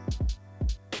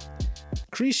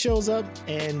up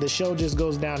and the show just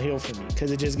goes downhill for me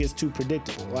because it just gets too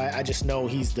predictable. I just know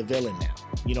he's the villain now.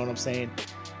 You know what I'm saying?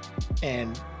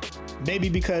 And maybe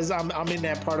because I'm in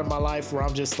that part of my life where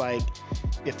I'm just like,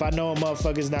 if I know a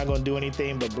motherfucker's not gonna do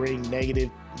anything but bring negative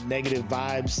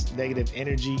vibes, negative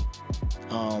energy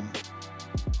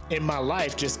in my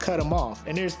life, just cut him off.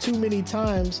 And there's too many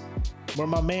times where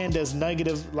my man does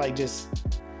negative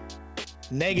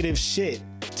shit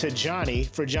to Johnny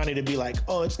for Johnny to be like,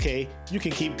 oh, it's okay, you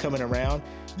can keep coming around.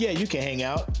 Yeah, you can hang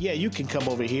out. Yeah, you can come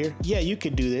over here. Yeah, you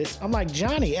can do this. I'm like,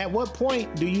 Johnny, at what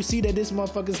point do you see that this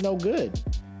motherfucker's no good?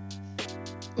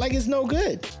 Like, it's no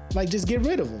good. Like, just get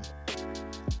rid of him.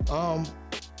 Oh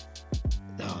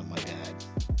my God.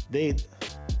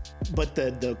 But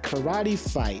the karate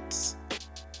fights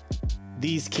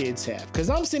these kids have, because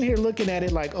I'm sitting here looking at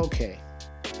it like, okay,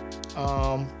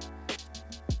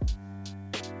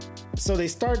 so they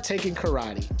start taking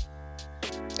karate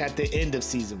at the end of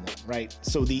season 1, right?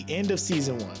 So the end of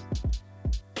season 1,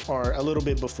 or a little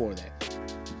bit before that,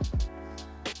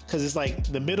 because it's like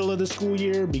the middle of the school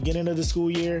year, beginning of the school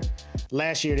year.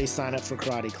 Last year they signed up for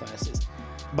karate classes.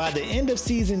 By the end of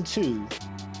season 2,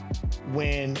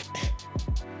 when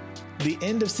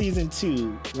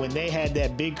they had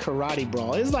that big karate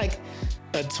brawl, it's like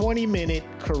a 20-minute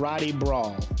karate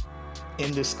brawl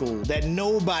in the school that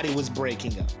nobody was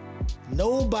breaking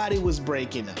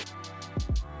up.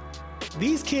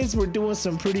 These kids were doing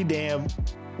some pretty damn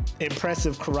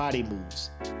impressive karate moves.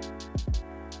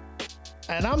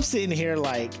 And I'm sitting here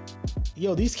like,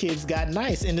 yo, these kids got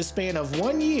nice in the span of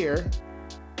 1 year.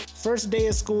 First day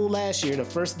of school last year, the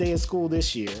first day of school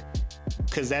this year,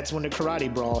 because that's when the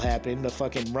karate brawl happened, the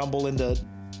fucking rumble in the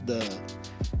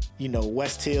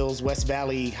West Hills, West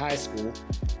Valley High School.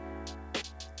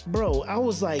 Bro, I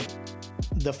was like,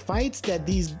 the fights that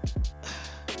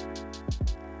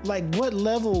like, what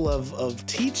level of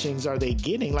teachings are they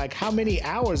getting? Like, how many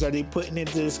hours are they putting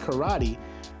into this karate?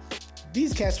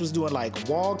 These cats was doing like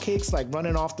wall kicks, like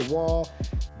running off the wall,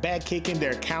 back kicking.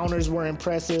 Their counters were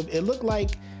impressive. It looked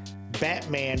like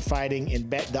Batman fighting in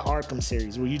the Arkham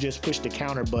series, where you just push the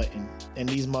counter button and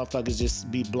these motherfuckers just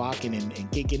be blocking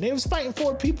and kicking. They was fighting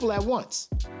 4 people at once.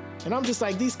 And I'm just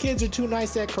like, these kids are too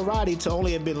nice at karate to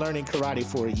only have been learning karate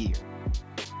for a year.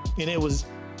 And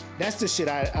that's the shit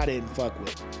I didn't fuck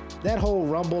with. That whole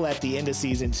rumble at the end of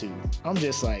season 2, I'm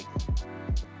just like,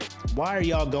 why are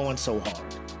y'all going so hard?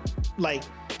 Like,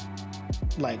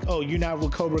 oh, you're not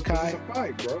with Cobra Kai? It's a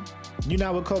fight, bro. You're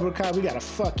not with Cobra Kai? We gotta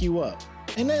fuck you up.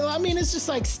 And then, I mean, it's just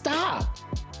like, stop.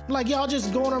 Like, y'all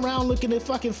just going around looking to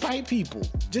fucking fight people.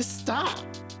 Just stop.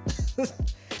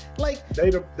 Like, they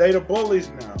the bullies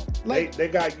now. Like, they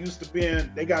got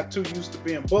too used to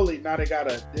being bullied. Now they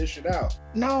gotta dish it out.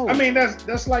 No. I mean,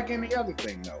 that's like any other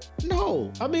thing, though.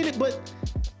 No. I mean, but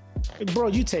bro,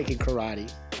 you taking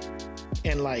karate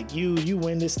and like you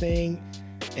win this thing,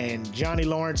 and Johnny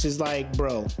Lawrence is like,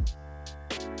 bro,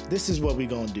 this is what we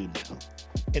gonna do now.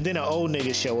 And then an old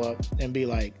nigga show up and be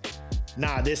like,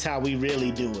 nah, this how we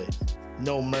really do it.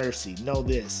 No mercy, no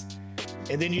this.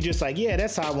 And then you just like, yeah,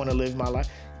 that's how I want to live my life.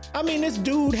 I mean, this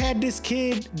dude had this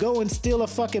kid go and steal a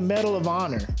fucking Medal of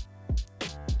Honor.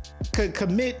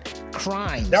 Commit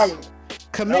crimes.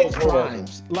 Commit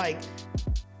crimes. Like,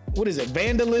 what is it?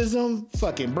 Vandalism,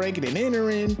 fucking breaking and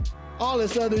entering, all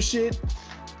this other shit.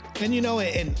 And you know,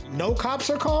 and no cops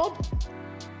are called?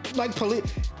 Like, police.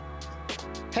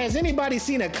 Has anybody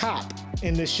seen a cop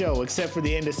in this show except for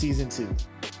the end of season 2?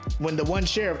 When the one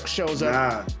sheriff shows up.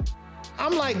 Nah.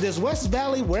 I'm like, this West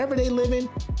Valley, wherever they live in,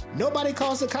 nobody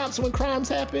calls the cops when crimes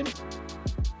happen.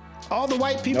 All the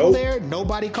white people there,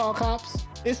 nobody call cops.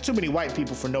 It's too many white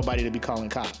people for nobody to be calling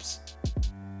cops.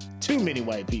 Too many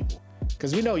white people.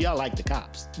 Because we know y'all like the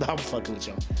cops. I'm fucking with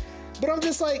y'all. But I'm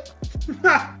just like,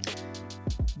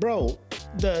 bro,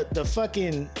 the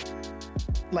fucking,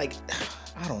 like,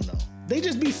 I don't know. They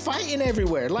just be fighting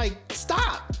everywhere. Like,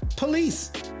 stop.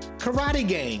 Police, karate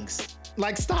gangs.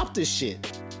 Like, stop this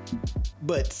shit.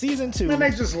 But season 2, man,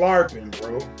 they just LARPing,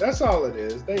 bro. That's all it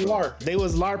is. They LARPing. They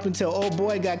was LARPing till old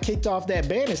boy got kicked off that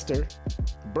banister,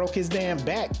 broke his damn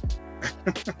back.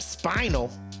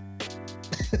 Spinal.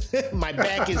 My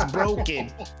back is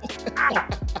broken.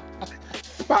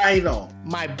 Spinal.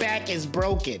 My back is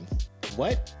broken.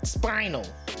 What? Spinal.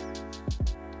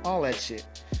 All that shit.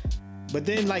 But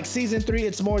then, like, season 3,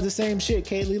 it's more the same shit,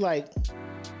 Kaylee. Like,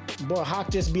 bro, Hawk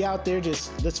just be out there,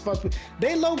 just let's fuck with.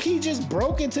 They low key just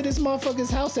broke into this motherfucker's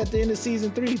house at the end of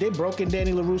season 3. They broke in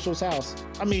Danny LaRusso's house.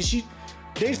 I mean,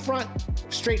 they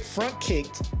straight front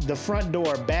kicked the front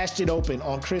door, bashed it open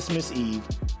on Christmas Eve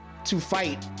to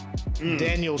fight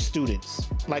Daniel's students.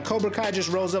 Like, Cobra Kai just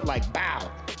rose up like, bow,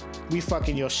 we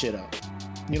fucking your shit up.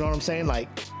 You know what I'm saying? Like,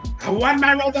 I want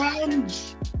my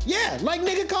revenge. Yeah, like,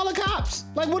 nigga, call the cops.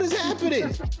 Like, what is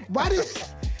happening? Why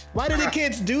did the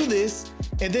kids do this?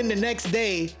 And then the next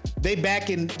day, they back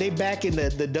in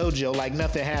the dojo like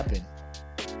nothing happened.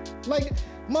 Like,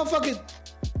 motherfucking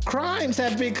crimes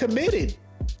have been committed.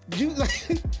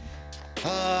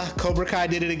 Cobra Kai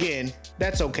did it again.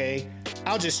 That's okay.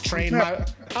 I'll just train more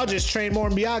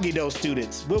Miyagi-Do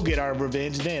students. We'll get our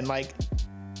revenge then. Like,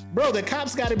 bro, the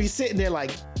cops got to be sitting there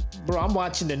like, bro, I'm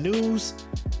watching the news.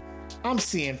 I'm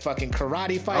seeing fucking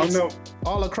karate fights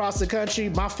all across the country.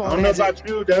 My phone. I don't know about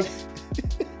you.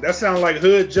 That sounds like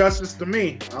hood justice to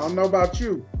me. I don't know about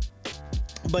you.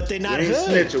 But they're not we ain't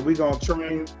hood. Snitching. We gonna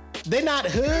train. They're not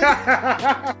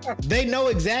hood. They know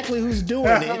exactly who's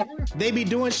doing it. They be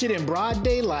doing shit in broad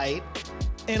daylight,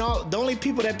 and the only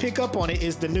people that pick up on it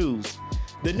is the news.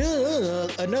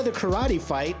 Another karate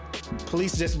fight.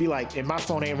 Police just be like, and my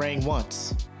phone ain't rang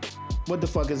once. What the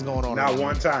fuck is going on? Not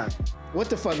one time. What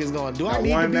the fuck is going on? Do I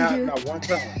need to be here? Not one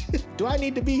time. Do I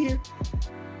need to be here?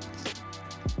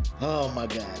 Oh my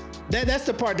God. That's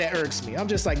the part that irks me. I'm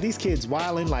just like, these kids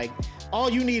wilding. Like, all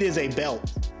you need is a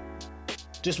belt.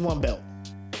 Just one belt.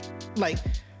 Like,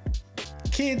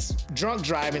 kids drunk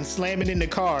driving, slamming into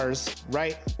cars,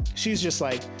 right? She's just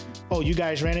like, oh, you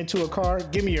guys ran into a car?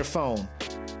 Give me your phone.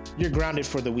 You're grounded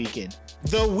for the weekend.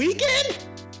 The weekend?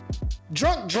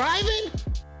 Drunk driving?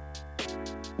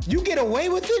 You get away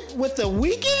with it with the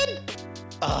weekend?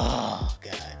 Oh,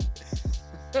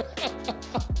 God.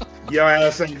 Your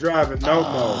ass ain't driving no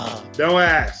more. Don't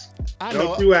ask.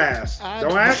 Don't you ask.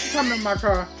 Don't ask to come in my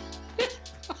car.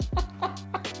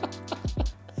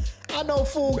 I know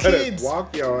fool Better kids.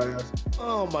 walk your ass.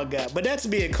 Oh my God. But that's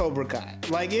being Cobra Kai.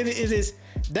 Like, it is,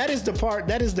 that is the part,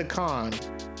 that is the con,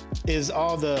 is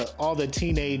all the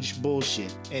teenage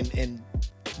bullshit and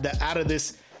out of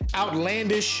this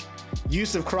outlandish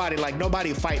use of karate. Like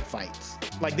nobody fights.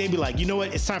 Like they'd be like, you know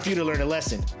what? It's time for you to learn a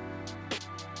lesson.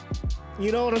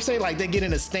 You know what I'm saying? Like they get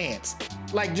in a stance.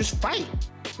 Like just fight.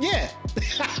 Yeah.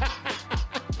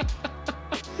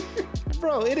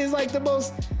 Bro, it is like the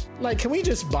most, like, can we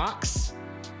just box?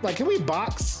 Like, can we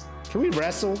box? Can we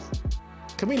wrestle?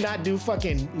 Can we not do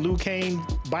fucking Liu Kang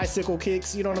bicycle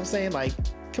kicks? You know what I'm saying? Like,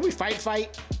 can we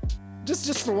fight?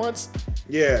 Just for once.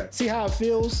 Yeah. See how it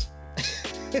feels?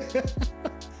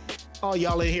 All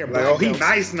y'all in here, like, black oh, he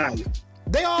belts. nice.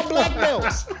 They all black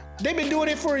belts. They've been doing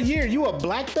it for a year. You a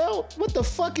black belt? What the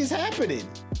fuck is happening?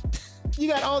 You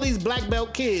got all these black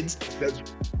belt kids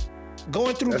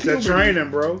going through puberty. That's that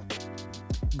training, bro.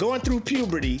 Going through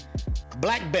puberty,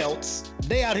 black belts.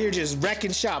 They out here just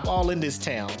wrecking shop all in this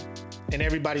town. And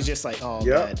everybody's just like, oh,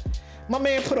 God. My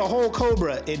man put a whole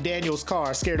Cobra in Daniel's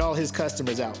car, scared all his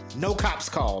customers out. No cops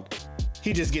called.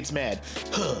 He just gets mad.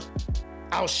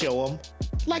 I'll show him.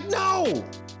 Like, no.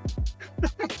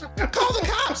 Call the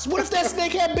cops. What if that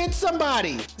snake had bit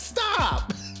somebody?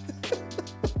 Stop.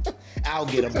 I'll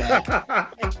get him back.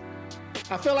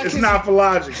 I feel like it's not for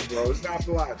logic, bro. It's not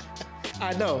for logic.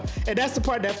 I know. And that's the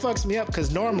part that fucks me up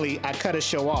because normally I cut a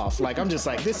show off. Like, I'm just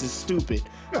like, this is stupid.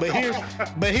 But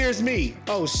here's me.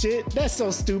 Oh, shit. That's so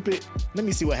stupid. Let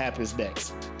me see what happens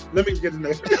next. Let me get the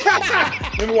next.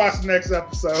 Let me watch the next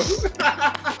episode.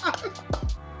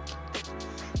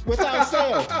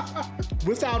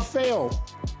 Without fail.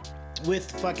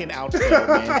 With fucking out fail,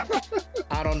 man.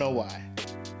 I don't know why.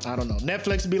 I don't know.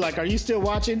 Netflix be like, are you still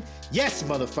watching? Yes,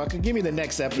 motherfucker. Give me the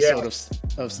next episode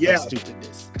of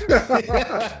stupidness.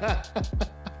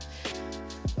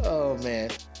 Oh, man.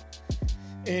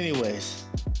 Anyways,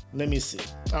 let me see.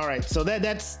 All right, so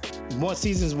that's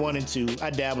seasons 1 and 2. I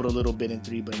dabbled a little bit in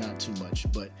 3, but not too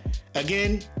much. But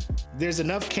again, there's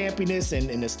enough campiness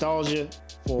and nostalgia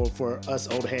for us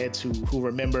old heads who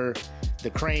remember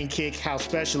the crane kick, how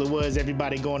special it was,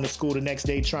 everybody going to school the next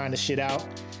day trying to shit out,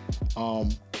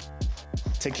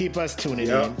 to keep us tuning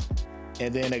in.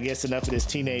 And then I guess enough of this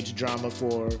teenage drama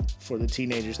for the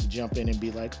teenagers to jump in and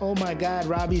be like, oh my God,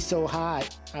 Robbie's so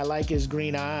hot. I like his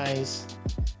green eyes.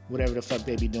 Whatever the fuck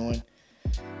they be doing.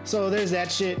 So there's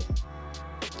that shit.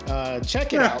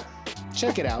 Check it out.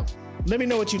 Check it out. Let me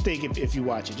know what you think if you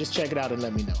watch it. Just check it out and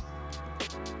let me know.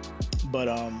 But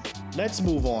let's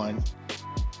move on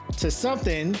to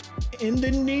something in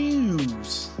the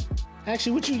news.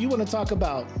 Actually, what you want to talk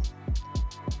about?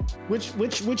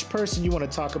 Which person you want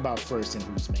to talk about first and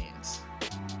whose man's?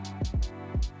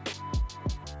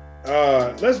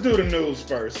 Let's do the news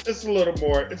first. It's a little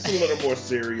more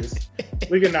serious.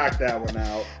 We can knock that one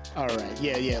out. All right.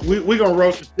 Yeah. We gonna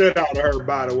roast the shit out of her,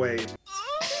 by the way. Who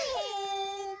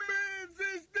mans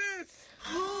is this?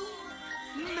 Who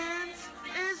mans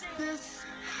is this?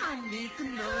 I need to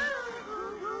know.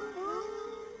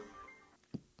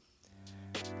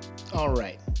 All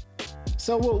right.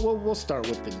 So we'll start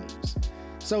with the news.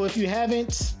 So if you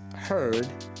haven't heard,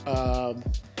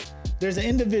 there's an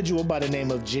individual by the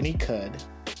name of Jenny Cudd,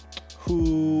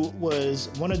 who was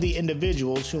one of the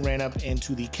individuals who ran up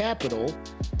into the Capitol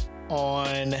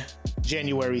on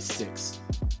January 6th.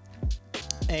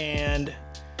 And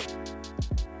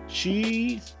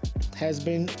she has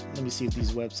been, let me see if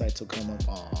these websites will come up.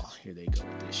 Oh, here they go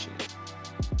with this shit.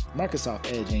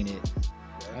 Microsoft Edge, ain't it?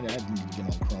 I need to get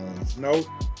on Chrome. Nope.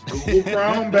 Google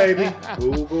Chrome, baby.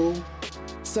 Google.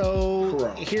 So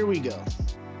Chrome. Here we go.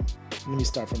 Let me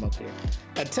start from up here.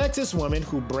 A Texas woman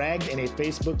who bragged in a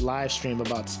Facebook live stream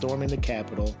about storming the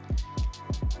Capitol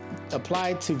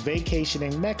applied to vacation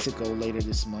in Mexico later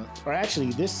this month. Or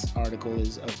actually, this article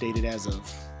is updated as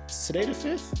of today, the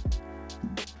 5th?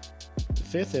 The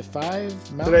 5th at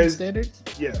 5 Mountain Standard?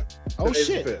 Yeah. Oh,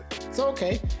 shit. The 5th. So,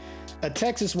 okay. A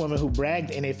Texas woman who bragged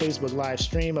in a Facebook live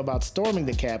stream about storming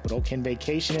the Capitol can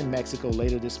vacation in Mexico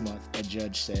later this month, a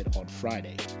judge said on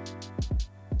Friday.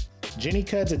 Jenny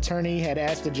Cudd's attorney had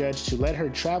asked the judge to let her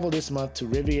travel this month to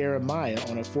Riviera Maya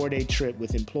on a 4-day trip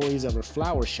with employees of her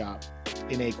flower shop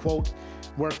in a, quote,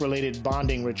 work-related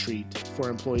bonding retreat for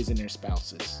employees and their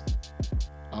spouses.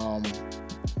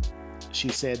 She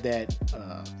said that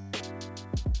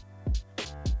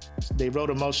they wrote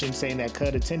a motion saying that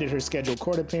Cudd attended her scheduled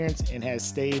court appearance and has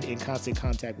stayed in constant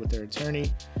contact with her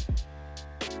attorney.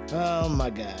 Oh my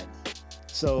God.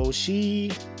 So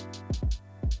she,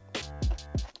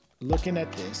 looking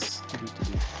at this,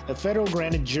 a federal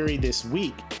granted jury this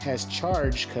week has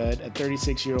charged Cudd, a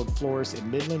 36-year-old florist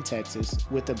in Midland, Texas,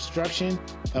 with obstruction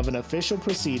of an official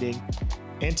proceeding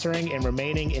entering and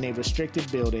remaining in a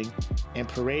restricted building, and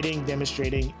parading,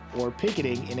 demonstrating, or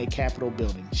picketing in a Capitol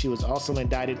building. She was also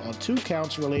indicted on 2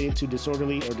 counts related to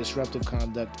disorderly or disruptive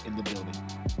conduct in the building.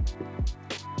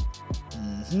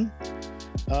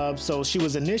 So she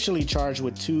was initially charged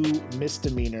with 2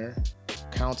 misdemeanor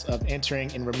counts of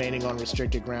entering and remaining on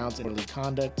restricted grounds and disorderly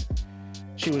conduct.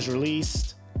 She was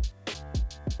released.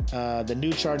 The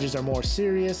new charges are more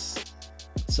serious,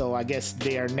 so I guess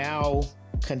they are now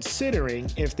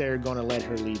considering if they're going to let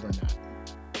her leave or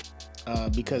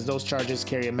not, because those charges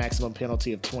carry a maximum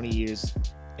penalty of 20 years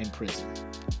in prison.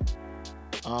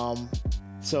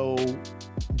 So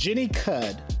Jenny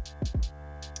Cudd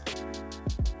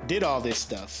did all this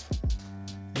stuff,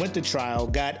 went to trial,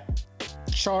 got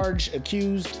charged,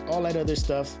 accused, all that other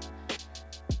stuff,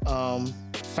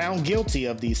 found guilty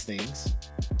of these things,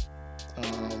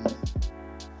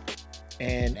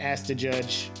 and asked the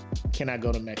judge, can I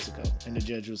go to Mexico? And the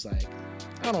judge was like,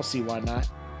 I don't see why not.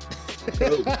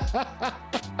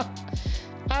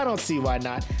 I don't see why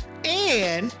not.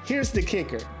 And here's the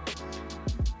kicker.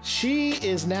 She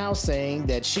is now saying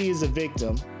that she is a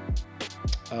victim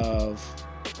of,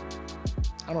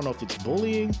 I don't know if it's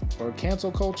bullying or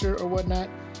cancel culture or whatnot,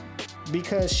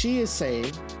 because she is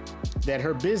saying that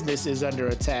her business is under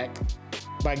attack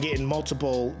by getting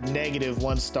multiple negative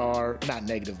 1-star, not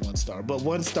negative 1-star, but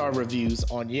 1-star reviews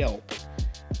on Yelp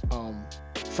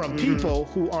from people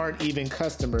who aren't even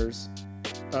customers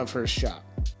of her shop.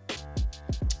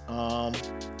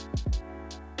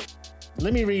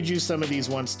 Let me read you some of these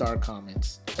 1-star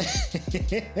comments,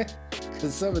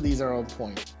 because some of these are on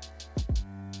point.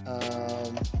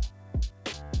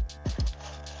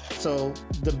 So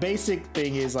the basic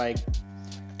thing is like,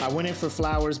 I went in for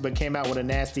flowers, but came out with a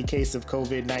nasty case of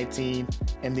COVID-19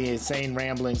 and the insane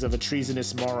ramblings of a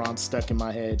treasonous moron stuck in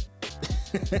my head.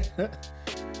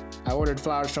 I ordered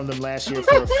flowers from them last year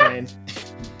for a friend.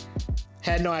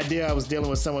 Had no idea I was dealing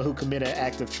with someone who committed an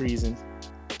act of treason.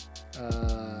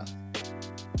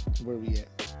 Where we at?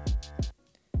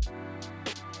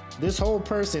 This whole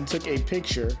person took a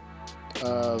picture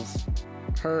of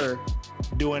her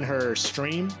doing her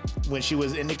stream when she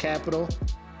was in the Capitol.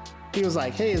 He was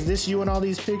like, hey, is this you in all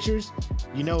these pictures?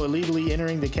 You know, illegally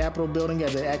entering the Capitol building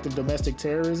as an act of domestic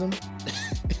terrorism?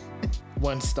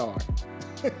 1 star.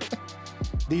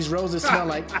 These roses smell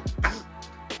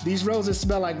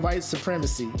like white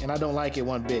supremacy, and I don't like it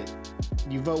one bit.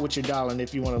 You vote with your dollar, and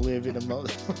if you want to live in a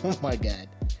oh my God.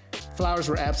 Flowers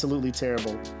were absolutely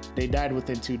terrible. They died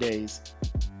within 2 days.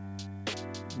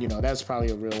 You know, that's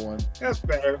probably a real one. That's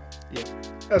fair. Yeah.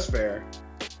 That's fair.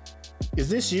 Is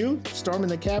this you storming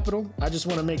the Capitol? I just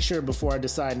want to make sure before I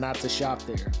decide not to shop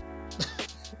there.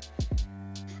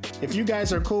 If you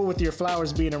guys are cool with your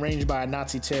flowers being arranged by a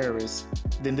Nazi terrorist,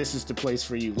 then this is the place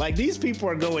for you. Like, these people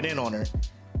are going in on her.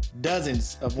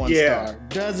 Dozens of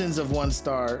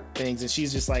 1-star things, and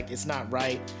she's just like, it's not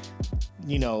right.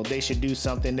 You know, they should do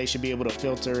something. They should be able to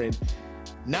filter. And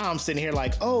now I'm sitting here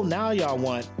like, oh, now y'all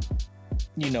want,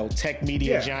 you know, tech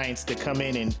media giants to come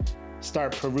in and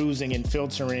start perusing and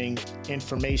filtering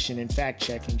information and fact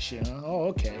checking shit. Oh,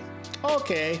 okay.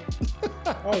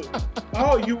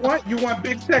 You want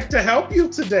big tech to help you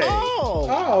today?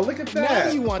 Oh, look at that.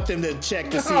 Now you want them to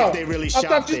check to see if they really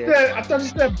shop there. I thought you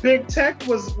said big tech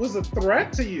was a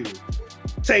threat to you.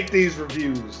 Take these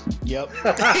reviews. Yep.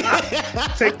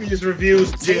 Take these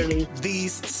reviews, Jenny. Take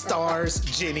these stars,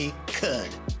 Jenny Cudd.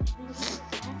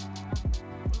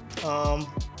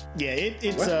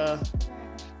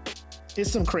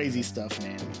 It's some crazy stuff,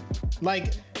 man.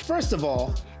 Like, first of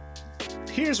all,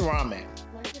 here's where I'm at.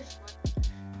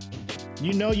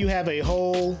 You know, you have a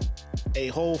whole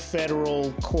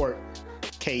federal court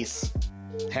case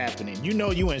happening. You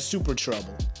know you in super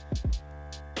trouble.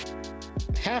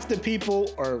 Half the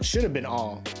people, or should have been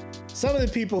all, some of the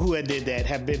people who had did that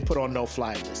have been put on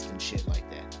no-fly list and shit like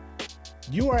that.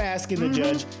 You are asking the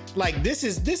judge, like, this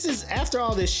is after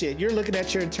all this shit, you're looking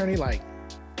at your attorney like,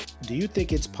 do you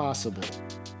think it's possible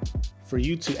for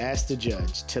you to ask the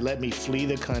judge to let me flee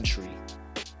the country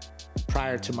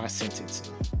prior to my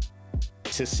sentencing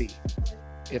to see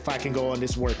if I can go on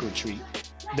this work retreat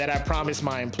that I promised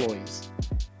my employees?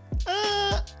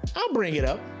 I'll bring it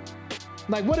up.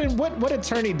 Like, what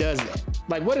attorney does that?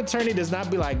 Like, what attorney does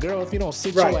not be like, girl, if you don't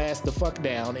sit your ass the fuck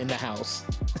down in the house.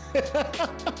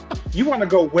 You want to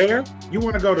go where? You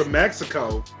want to go to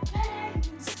Mexico?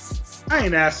 I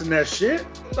ain't asking that shit.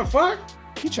 What the fuck?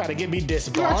 You try to get me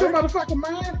disbarred? You out your motherfucking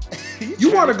mind?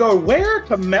 You want to go where?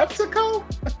 To Mexico?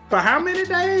 For how many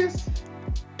days?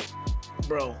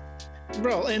 Bro,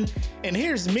 and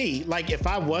here's me. Like, if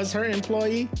I was her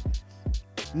employee,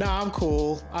 nah, I'm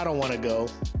cool. I don't want to go.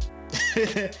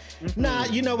 Nah,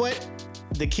 you know what?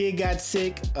 The kid got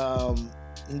sick.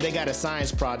 They got a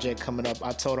science project coming up.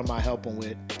 I told him I'd help him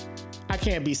with. I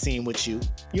can't be seen with you.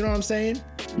 You know what I'm saying?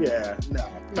 Yeah, no.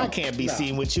 I can't be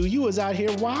seen with you. You was out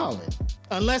here wilding.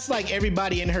 Unless like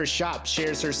everybody in her shop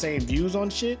shares her same views on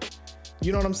shit.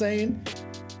 You know what I'm saying?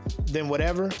 Then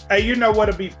whatever. Hey, you know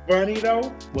what'd be funny though?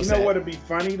 What's you know that? what'd be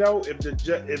funny though? If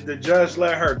the judge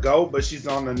let her go, but she's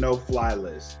on the no-fly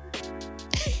list.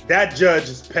 That judge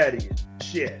is petty as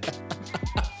shit.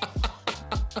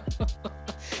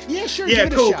 Yeah, sure. Yeah,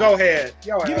 give it cool. a shot. Go ahead.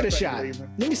 Give it a shot.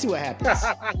 Let me see what happens.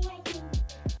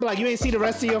 Like, you ain't see the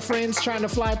rest of your friends trying to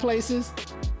fly places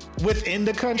within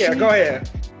the country? Yeah, go ahead.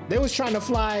 They was trying to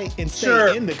fly and stay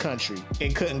Sure. in the country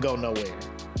and couldn't go nowhere.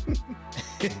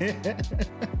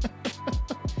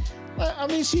 I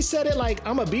mean, she said it like,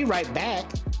 I'm going to be right back.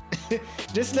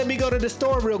 Just let me go to the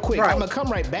store real quick. Right. I'm going to come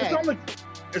right back.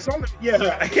 It's only,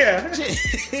 yeah.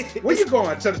 Where you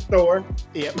going? To the store?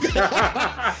 Yep.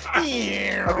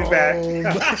 I'll be back.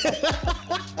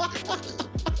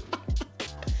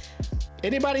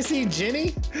 Anybody seen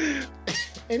Jenny?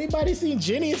 Anybody seen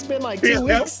Jenny? It's been like 2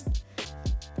 Yeah. weeks.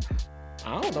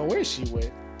 I don't know where she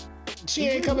went. She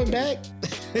ain't coming back.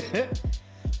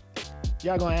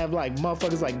 Y'all gonna have like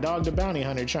motherfuckers like Dog the Bounty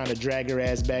Hunter trying to drag her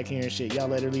ass back here and shit. Y'all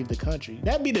let her leave the country.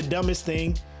 That'd be the dumbest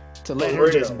thing, to let For her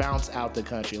real. just bounce out the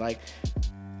country. Like,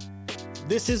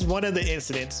 this is one of the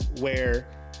incidents where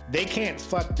they can't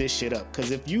fuck this shit up.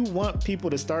 Because if you want people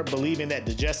to start believing that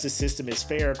the justice system is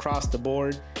fair across the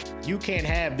board, you can't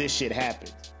have this shit happen.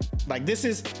 Like, this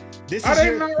is They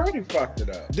didn't already fucked it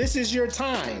up. this is your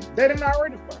time. They didn't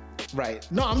already fuck it. Right.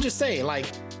 No, I'm just saying, like,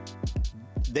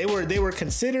 they were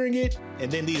considering it,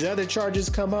 and then these other charges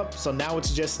come up, so now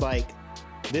it's just like,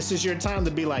 this is your time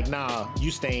to be like, nah,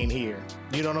 you staying here.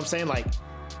 You know what I'm saying? Like,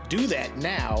 do that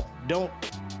now. Don't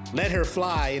let her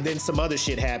fly, and then some other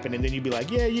shit happen, and then you be like,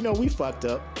 yeah, you know, we fucked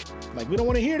up. Like, we don't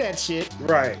want to hear that shit.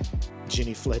 Right.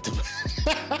 Jenny fled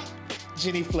the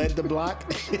Jenny fled the block.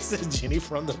 It says Jenny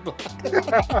from the block.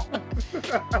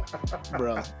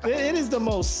 Bro, it is the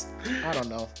most, I don't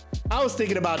know. I was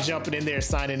thinking about jumping in there,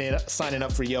 signing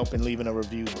up for Yelp and leaving a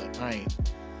review, but I ain't.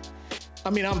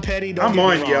 I mean, I'm petty. Don't I'm get me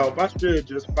on wrong. Yelp. I should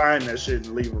just find that shit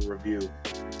and leave a review.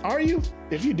 Are you?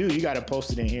 If you do, you got to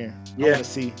post it in here. Yeah.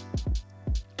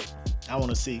 I want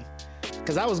to see.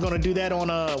 Because I was going to do that on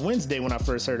Wednesday when I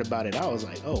first heard about it. I was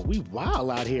like, oh, we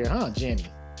wild out here, huh, Jenny?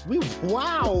 We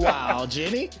wow,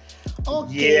 Jenny.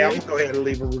 Okay. Yeah, I'm gonna go ahead and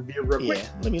leave a review real quick. Yeah,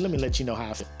 let me let you know how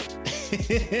I feel.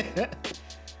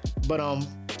 But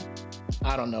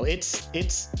I don't know. It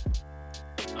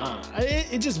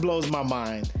just blows my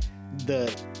mind,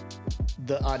 the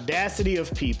audacity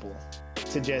of people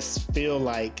to just feel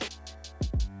like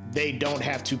they don't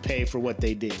have to pay for what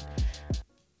they did.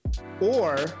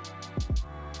 Or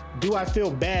do I feel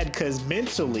bad because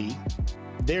mentally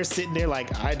they're sitting there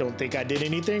like, I don't think I did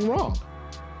anything wrong.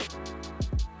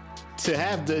 To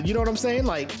have you know what I'm saying?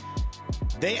 Like,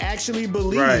 they actually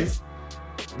believe Right.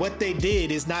 what they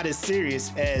did is not as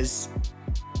serious as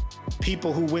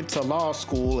people who went to law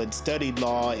school and studied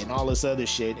law and all this other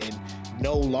shit and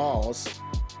know laws.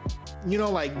 You know,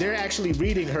 like, they're actually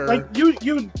reading her. Like you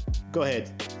Go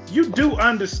ahead. you do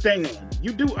understand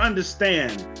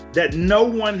that no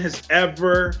one has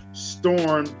ever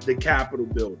stormed the Capitol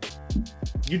building.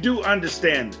 You do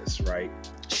understand this, right?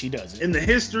 She doesn't. In the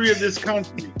history of this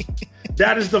country,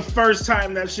 that is the first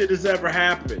time that shit has ever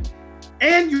happened.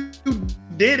 And you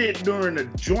did it during a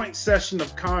joint session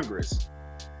of Congress.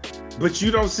 But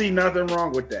you don't see nothing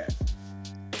wrong with that.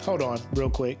 Hold on, real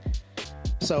quick.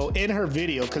 So in her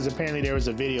video, because apparently there was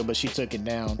a video, but she took it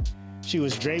down. She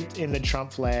was draped in the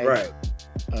Trump flag. Right.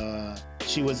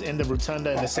 She was in the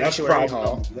rotunda in the That's sanctuary problem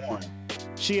hall. number one.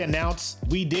 She announced,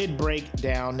 we did break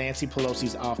down Nancy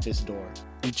Pelosi's office door.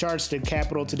 We charged the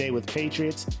Capitol today with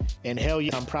patriots, and hell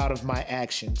yeah, I'm proud of my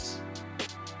actions.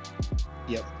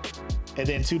 Yep. And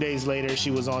then 2 days later,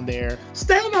 she was on there.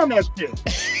 Stand on that shit.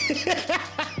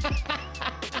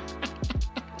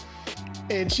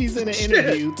 And she's in an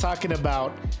interview talking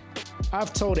about,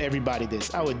 I've told everybody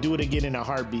this. I would do it again in a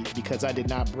heartbeat because I did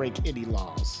not break any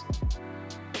laws.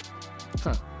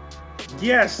 Huh.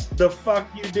 Yes, the fuck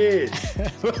you did.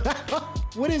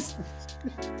 What is...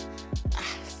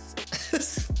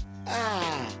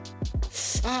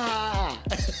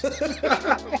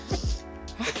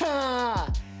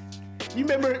 You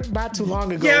remember not too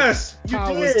long ago Yes, you how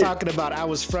I did. was talking about I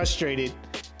was frustrated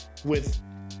with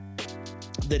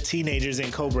the teenagers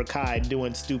in Cobra Kai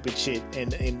doing stupid shit,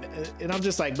 and I'm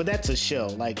just like, but that's a show.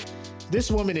 Like, this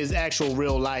woman is actual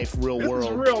real life, real This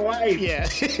world. is real life. Yeah.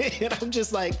 And I'm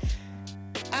just like,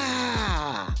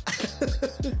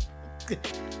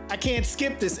 I can't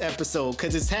skip this episode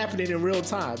because it's happening in real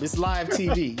time. It's live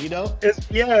TV, you know?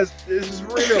 Yes, this is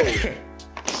real.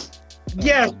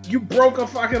 Yes, you broke a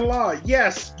fucking law.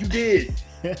 Yes, you did.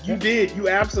 You did. You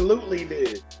absolutely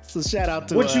did. So shout out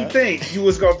to what you think? You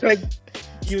was gonna take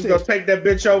that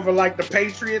bitch over like the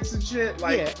Patriots and shit?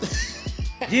 Like,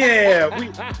 yeah.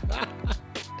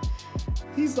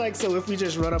 He's like, so if we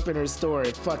just run up in her store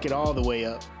and fuck it all the way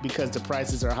up because the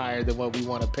prices are higher than what we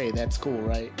want to pay, that's cool,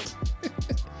 right?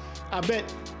 I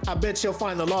bet she'll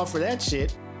find the law for that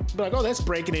shit. Be like, oh, that's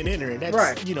breaking and entering. That's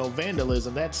right.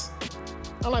 Vandalism. I'm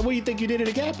like, what do you think you did in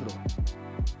the Capitol?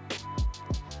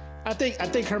 I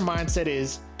think her mindset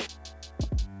is,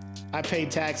 I pay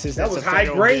taxes. That That's was a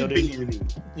federal high grade building.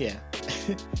 Yeah.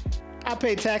 I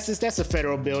pay taxes. That's a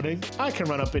federal building. I can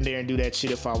run up in there and do that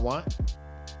shit if I want.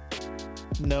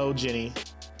 No, Jenny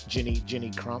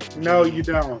Crump. Jenny. No, you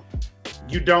don't.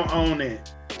 You don't own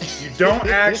it. You don't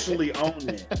actually own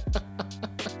it.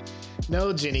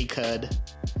 No, Jenny Cudd.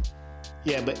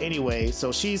 Yeah, but anyway,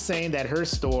 so she's saying that her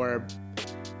store,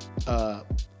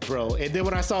 bro, and then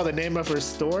when I saw the name of her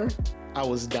store, I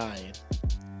was dying.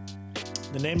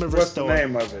 The name of her store. What's the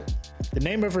name of it? The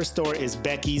name of her store is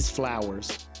Becky's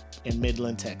Flowers in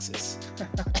Midland, Texas.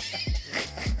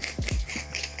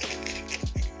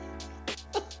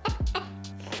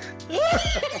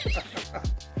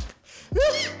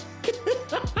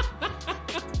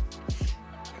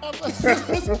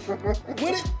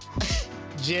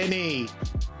 Jenny.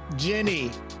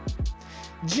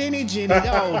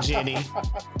 Oh,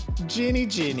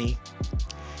 Jenny.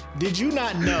 Did you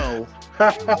not know?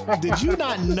 Did you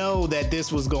not know that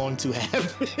this was going to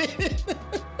happen?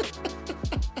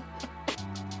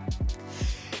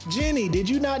 Jenny, did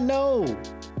you not know?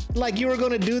 Like you were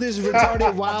going to do this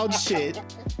retarded wild shit.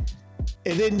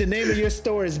 And then the name of your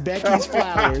store is Becky's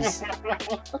Flowers.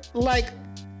 Like,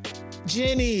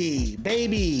 Jenny,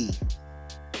 baby.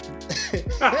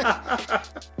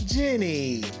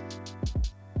 Jenny,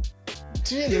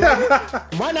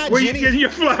 like, why not Where Jenny? you getting your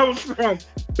flowers from?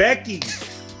 Becky.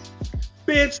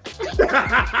 Bitch.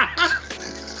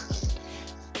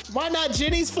 Why not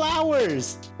Jenny's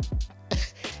Flowers?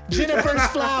 Jennifer's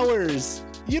Flowers.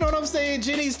 You know what I'm saying?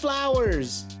 Jenny's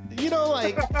Flowers. You know,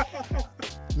 like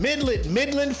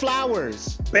Midland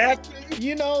Flowers. Becky.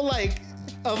 You know, like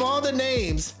of all the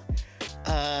names,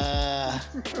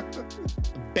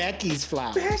 Becky's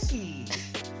Flowers. Becky.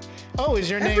 Oh, is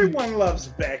your name? Everyone loves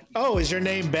Becky. Oh, is your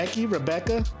name Becky?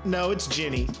 Rebecca? No, it's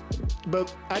Jenny.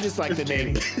 But I just like the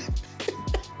name.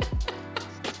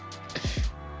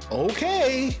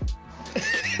 Okay.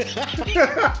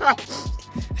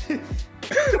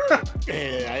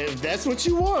 If that's what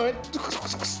you want.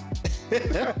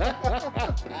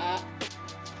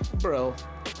 Bro.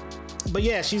 But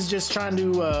yeah, she's just trying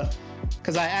to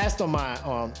because I asked on my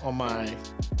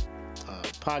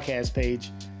podcast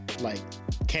page, like,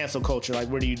 cancel culture, like,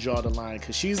 where do you draw the line?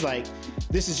 Because she's like,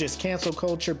 this is just cancel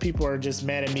culture. People are just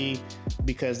mad at me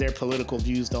because their political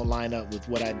views don't line up with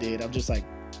what I did. I'm just like,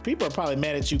 people are probably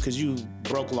mad at you because you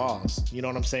broke laws. You know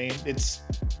what I'm saying? It's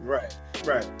right.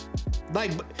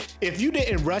 Like, if you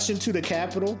didn't rush into the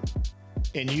Capitol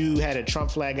and you had a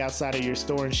Trump flag outside of your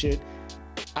store and shit,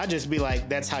 I'd just be like,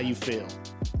 that's how you feel.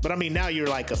 But I mean, now you're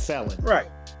like a felon. Right.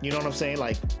 You know what I'm saying?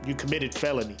 Like, you committed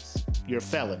felonies. You're a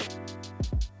felon.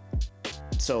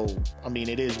 So, I mean,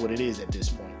 it is what it is at this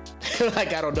point.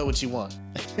 Like, I don't know what you want.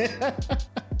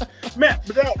 Man,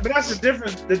 but that's the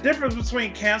difference. The difference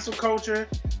between cancel culture,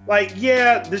 like,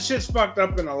 yeah, the shit's fucked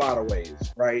up in a lot of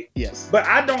ways, right? Yes. But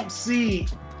I don't see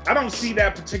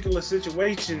that particular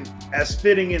situation as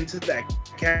fitting into that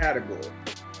category.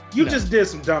 You just did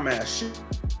some dumbass shit,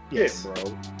 yes, bro.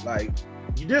 Like,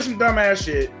 you did some dumbass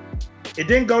shit. It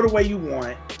didn't go the way you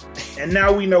want, and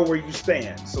now we know where you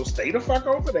stand. So stay the fuck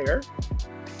over there.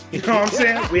 You know what I'm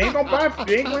saying? We ain't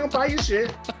gonna buy your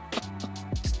shit.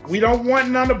 We don't want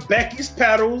none of Becky's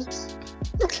petals.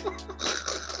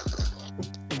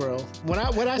 Bro, when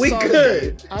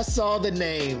I saw the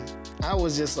name, I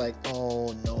was just like,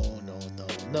 oh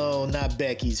no, not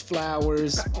Becky's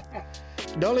Flowers.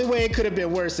 The only way it could have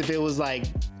been worse if it was like,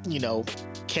 you know,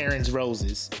 Karen's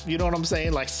Roses. You know what I'm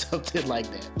saying? Like something like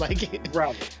that. Like,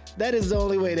 right. That is the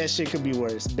only way that shit could be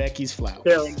worse. Becky's Flowers.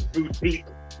 Karen's Boutique.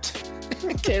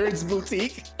 Karen's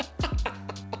Boutique.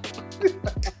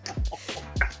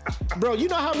 Bro, you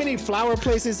know how many flower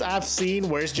places I've seen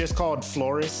where it's just called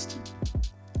florist?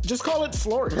 Just call it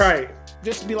florist. Right.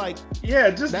 Just be like, yeah,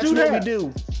 just that's do what that. we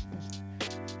do.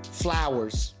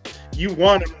 Flowers. You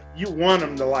want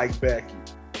them to like Becky.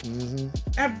 Mm-hmm.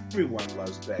 Everyone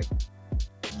loves Becky.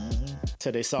 Mm-hmm.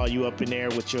 Till they saw you up in there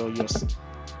with your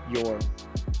your,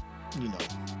 you know,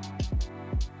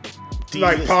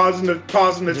 like pausing the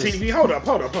Just- TV. Hold up.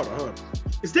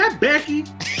 Is that Becky?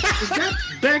 Is that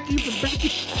Becky from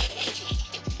Becky?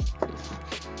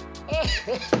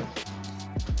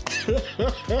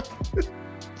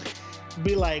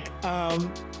 be like,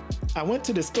 I went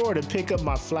to the store to pick up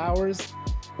my flowers.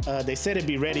 They said it'd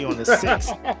be ready on the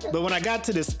 6th. But when I got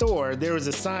to the store, there was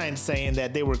a sign saying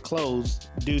that they were closed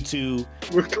due to...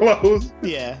 We're closed.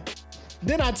 Yeah.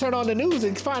 Then I turn on the news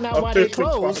and find out why they Official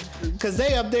closed. function. Because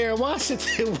they up there in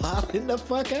Washington wilding the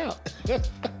fuck out.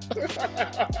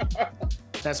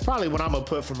 That's probably what I'm going to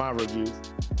put for my review.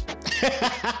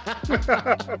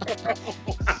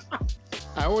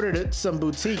 I ordered some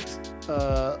boutiques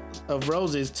of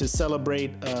roses to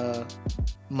celebrate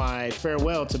my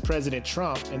farewell to President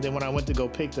Trump, and then when I went to go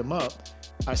pick them up,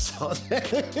 I saw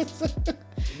that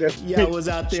I was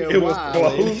out there It was wild.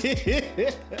 closed.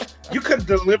 You could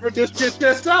deliver this shit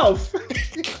yourself.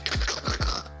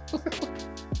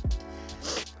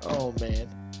 Oh man.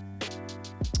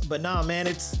 But nah, man,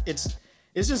 it's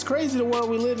just crazy the world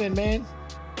we live in, man.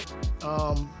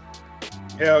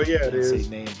 Hell yeah, it Let's is. say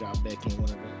name drop Becky and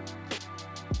whatever.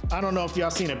 I don't know if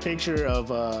y'all seen a picture of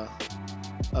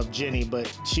Jenny,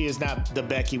 but she is not the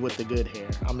Becky with the good hair.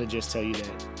 I'm gonna just tell you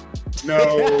that.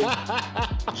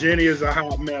 No, Jenny is a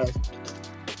hot mess.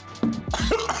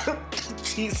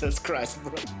 Jesus Christ,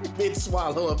 bro. Big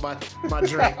swallow of my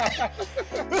drink.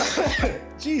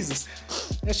 Jesus.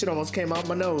 That shit almost came out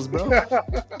my nose, bro.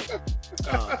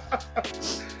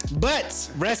 But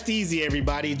rest easy,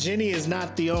 everybody. Jenny is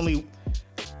not the only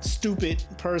stupid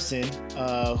person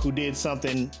who did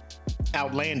something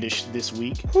outlandish this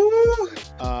week.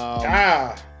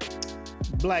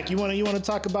 Black, you wanna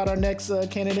talk about our next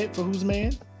candidate for Who's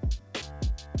Man?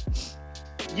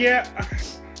 Yeah.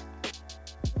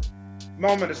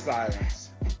 Moment of silence.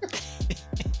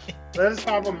 Let us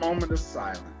have a moment of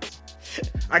silence.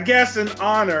 I guess in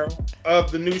honor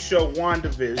of the new show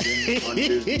WandaVision on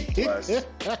Disney Plus.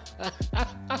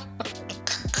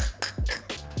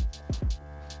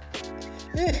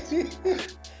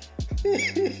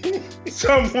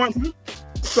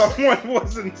 Someone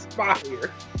was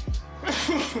inspired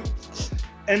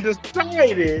and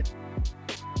decided,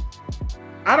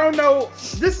 I don't know,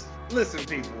 listen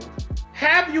people,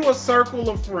 have you a circle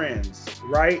of friends,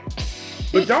 right?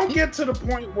 But don't get to the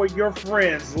point where your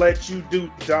friends let you do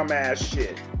dumbass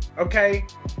shit, okay?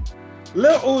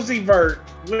 Lil Uzi Vert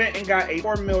went and got a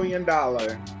 $4 million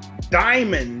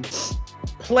diamond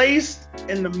placed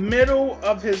in the middle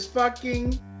of his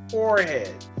fucking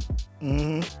forehead.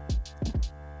 Mm-hmm.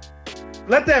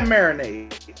 Let that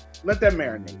marinate.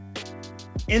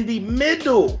 In the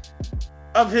middle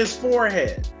of his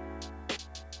forehead,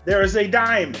 there is a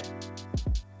diamond.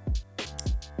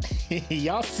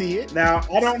 Y'all see it. Now,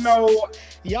 I don't know.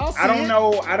 Y'all see I don't it?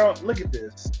 know. I don't. Look at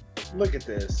this. Look at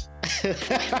this.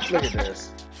 Look at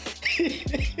this.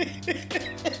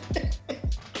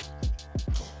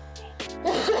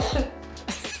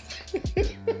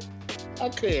 I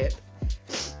can't.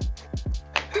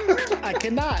 I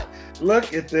cannot.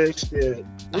 Look at this shit.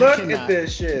 Look cannot. at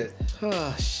this shit.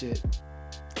 Oh, shit.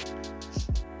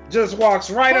 Just walks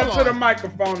right Hold up to the on.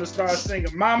 microphone and starts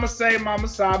singing Mama Say, Mama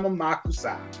Sa,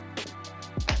 Mamakusa.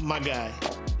 My guy.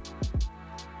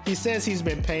 He says he's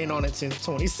been paying on it since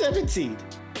 2017.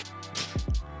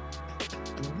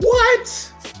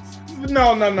 What?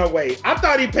 No, wait. I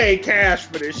thought he paid cash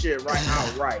for this shit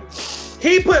outright.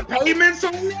 He put payments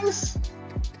on this?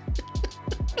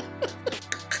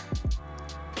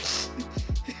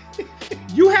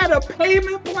 You had a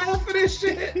payment plan for this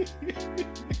shit?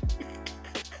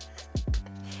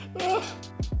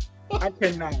 I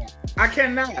cannot.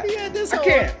 Yeah, this I whole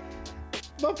can't.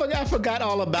 motherfucker, I forgot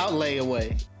all about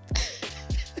layaway.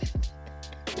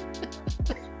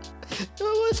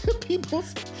 What's the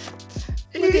people's?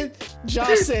 Look at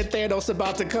Josh said Thanos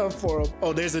about to come for him.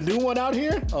 Oh, there's a new one out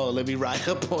here? Oh, let me ride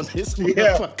up on this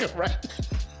Yeah. motherfucker right.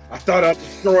 I thought I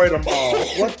destroyed them all.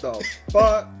 What the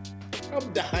fuck?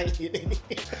 I'm dying.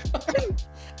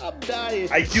 I'm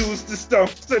dying. I used the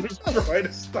stones to destroy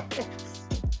the stones.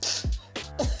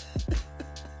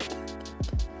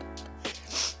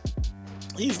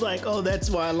 He's like, oh, that's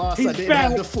why I lost. He's I didn't back.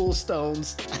 have the full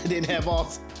stones. I didn't have all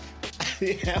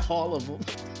of them.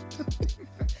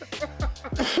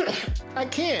 I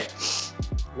can't.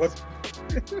 What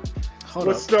Hold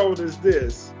up. stone is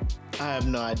this? I have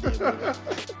no idea. Bro.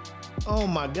 Oh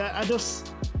my god! I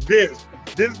just.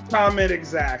 This comment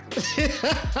exactly.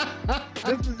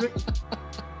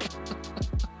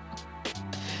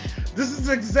 This is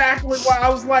exactly why I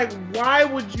was like, why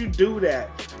would you do that?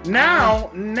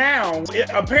 Now,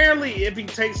 apparently, if he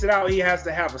takes it out, he has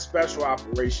to have a special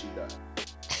operation done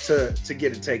to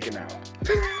get it taken out.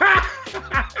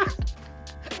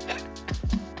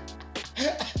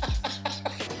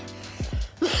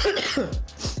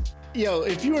 Yo,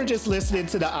 if you were just listening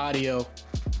to the audio,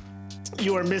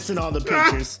 you are missing all the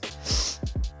pictures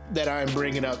that I'm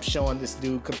bringing up showing this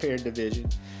dude compared to Vision.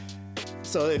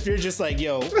 So if you're just like,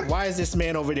 yo, why is this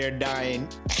man over there dying?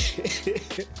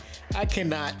 I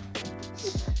cannot.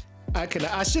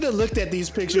 I should have looked at these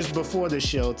pictures before the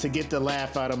show to get the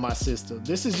laugh out of my system.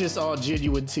 This is just all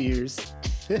genuine tears.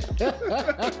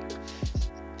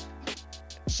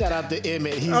 Shout out to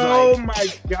Emmett. He's oh my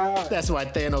God. That's why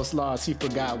Thanos lost. He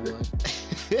forgot one.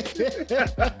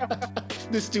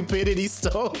 The stupidity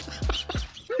stone.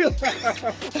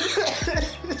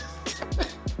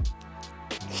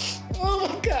 Oh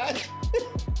my God.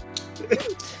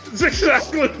 It's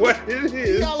exactly what it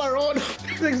is. Y'all are on.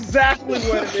 It's exactly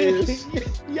what it is.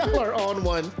 Y'all are on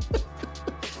one.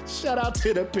 Shout out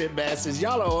to the Pit Masters.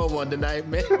 Y'all are on one tonight,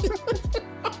 man.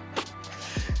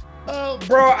 Oh,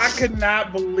 bro, I could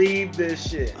not believe this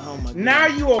shit. Oh my God. Now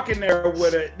you walk in there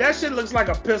with it. That shit looks like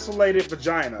a pistollated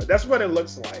vagina. That's what it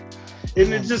looks like.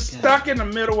 And it's just stuck in the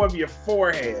middle of your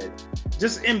forehead.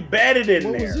 Just embedded in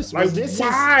what there. Was this? Like, was this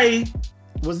why?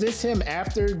 Was this him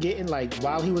after getting, like,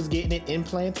 while he was getting it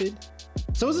implanted?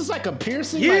 So is this like a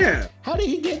piercing? Yeah. Like, how did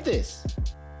he get this?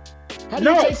 How did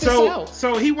he take this out?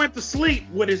 So he went to sleep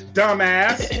with his dumb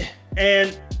ass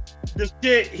and the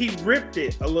shit, he ripped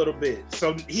it a little bit.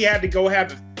 So he had to go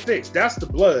have it fixed. That's the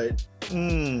blood.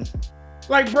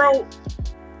 Like, bro,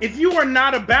 if you are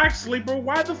not a back sleeper,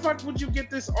 why the fuck would you get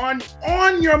this on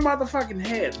your motherfucking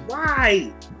head?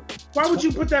 Why? Why would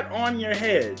you put that on your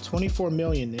head? $24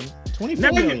 million, dude.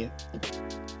 $24 million.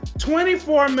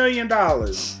 $24 million.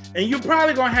 And you're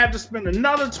probably going to have to spend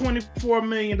another $24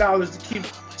 million to keep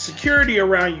security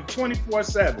around you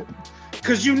 24/7.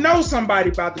 Because you know somebody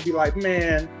about to be like,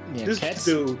 man, this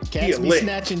dude, cats be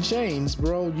snatching chains,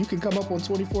 bro. You can come up on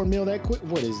 24 mil that quick.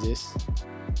 What is this?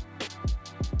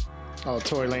 Oh,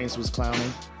 Tory Lanez was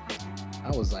clowning.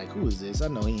 I was like, who is this? I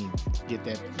know he didn't get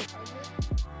that.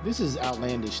 This is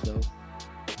outlandish, though.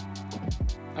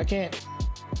 I can't.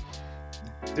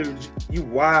 Dude, you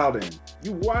wildin'.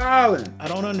 You wildin'. I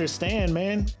don't understand,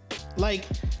 man. Like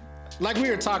we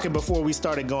were talking before we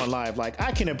started going live. Like,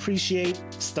 I can appreciate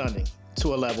stunning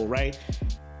to a level, right?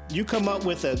 You come up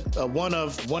with a one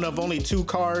of only 2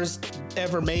 cars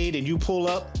ever made, and you pull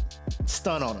up,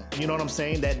 stun on them. You know what I'm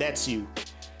saying? That's you.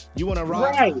 You want to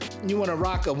rock? Right. You want to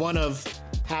rock a one of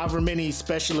however many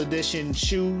special edition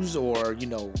shoes, or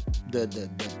the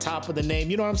top of the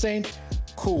name. You know what I'm saying?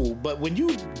 Cool. But when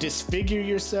you disfigure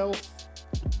yourself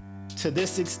to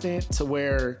this extent, to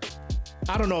where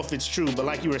I don't know if it's true, but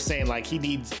like you were saying, like he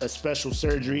needs a special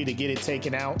surgery to get it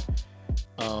taken out.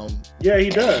 Yeah, he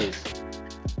does.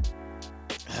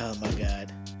 Oh my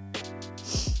God.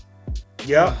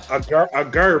 Yep, a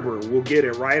Gerber will get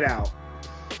it right out.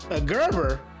 A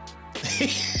Gerber?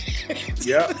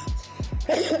 Yep.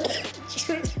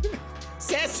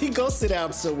 Sassy, go sit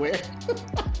down somewhere.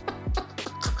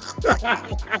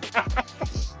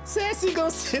 Sassy, go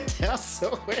sit down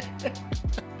somewhere.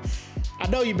 I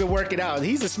know you've been working out.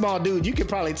 He's a small dude. You could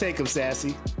probably take him,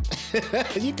 Sassy.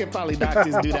 You could probably knock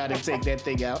this dude out and take that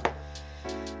thing out.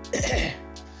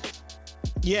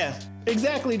 Yeah,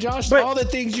 exactly, Josh. But all the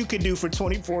things you could do for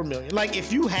 $24 million. Like,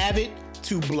 if you have it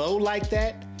to blow like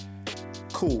that,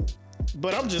 cool.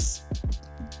 But I'm just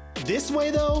this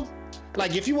way though.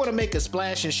 Like, if you want to make a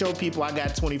splash and show people I got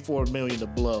 $24 million to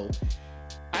blow,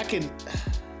 I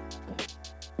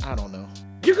don't know.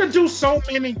 You can do so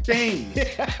many things.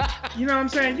 You know what I'm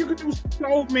saying? You can do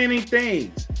so many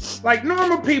things. Like,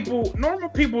 normal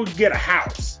people get a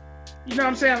house. You know what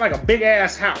I'm saying? Like a big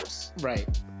ass house. Right.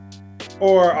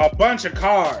 Or a bunch of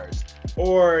cars.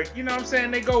 Or, you know what I'm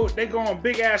saying? They go on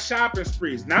big ass shopping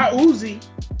sprees. Not Uzi.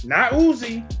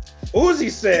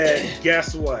 Uzi said,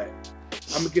 guess what?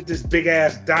 I'm gonna get this big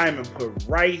ass diamond put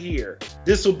right here.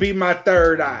 This will be my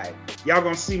third eye. Y'all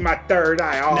gonna see my third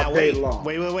eye all day long.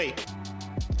 Wait.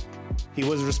 He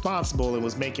was responsible and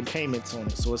was making payments on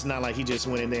it, so it's not like he just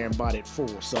went in there and bought it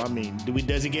full. So I mean,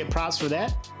 does he get props for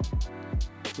that?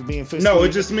 For being fiscally? No, it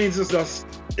just means it's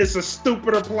a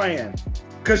stupider plan,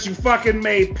 cause you fucking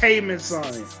made payments on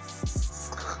it.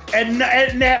 And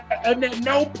at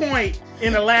no point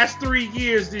in the last 3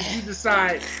 years did you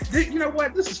decide, you know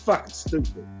what, this is fucking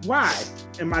stupid. Why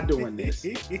am I doing this?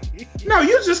 No,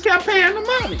 you just kept paying the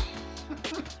money.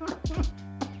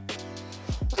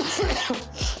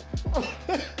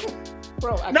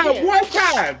 Bro, I not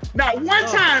can't. Not one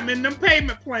time in them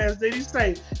payment plans did he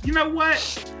say, you know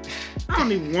what? I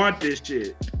don't even want this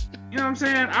shit. You know what I'm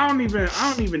saying? I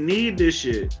don't even need this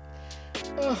shit.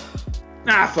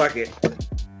 Nah, fuck it.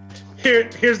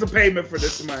 Here's the payment for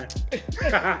this month.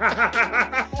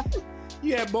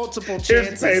 You had multiple Here's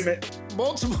chances. the payment.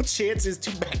 Multiple chances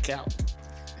to back out.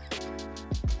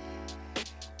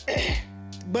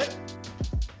 But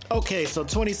okay, so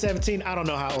 2017, I don't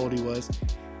know how old he was.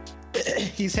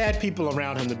 He's had people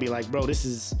around him to be like, bro, this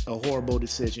is a horrible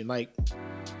decision. Like,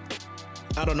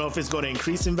 I don't know if it's going to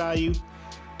increase in value.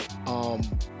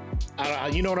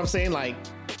 You know what I'm saying? Like,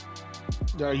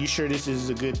 are you sure this is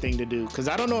a good thing to do? Because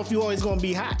I don't know if you're always going to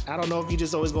be hot. I don't know if you're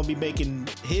just always going to be making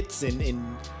hits and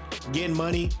getting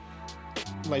money.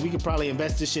 Like, we could probably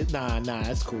invest this shit. Nah,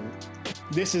 that's cool.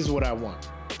 This is what I want.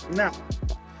 Nah.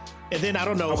 And then I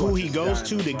don't know who he goes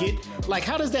to get. Like,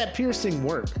 how does that piercing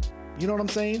work? You know what I'm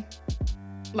saying?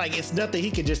 Like, it's nothing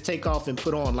he could just take off and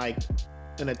put on. Like,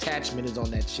 an attachment is on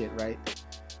that shit, right?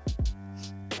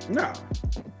 No.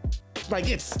 Like,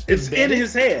 it's in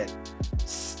his head.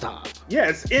 Stop. Yeah,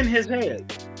 it's in his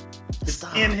head. It's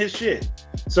Stop. in his shit.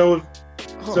 So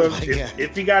God.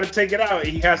 if he got to take it out,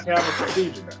 he has to have a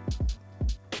procedure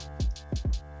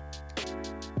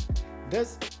done.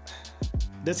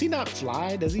 Does he not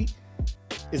fly?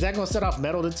 Is that gonna set off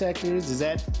metal detectors? Is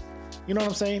that, you know what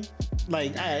I'm saying?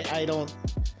 Like, I don't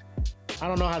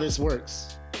know how this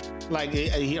works. Like,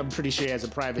 I'm pretty sure he has a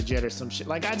private jet or some shit.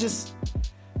 Like, I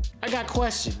got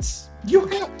questions. You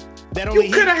could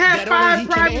have had 5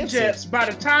 private jets by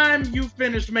the time you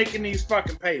finished making these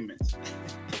fucking payments.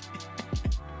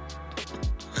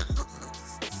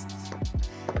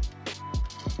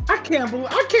 I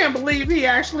can't believe he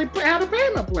actually had a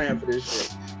payment plan for this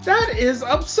shit. That is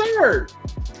absurd.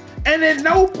 And at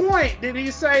no point did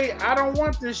he say, I don't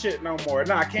want this shit no more.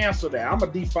 Nah, cancel that. I'm a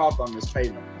default on this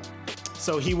payment plan.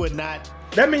 So he would not.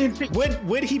 That means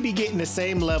would he be getting the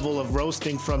same level of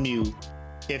roasting from you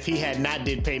if he had not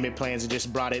did payment plans and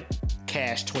just brought it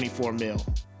cash 24 mil?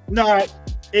 No,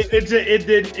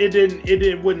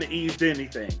 it wouldn't have eased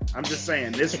anything. I'm just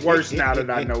saying, it's worse now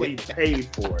that I know he paid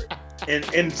for it in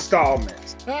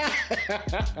installments.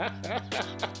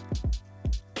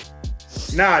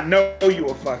 Nah, I know you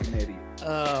a fucking idiot.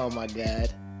 Oh my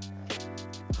god.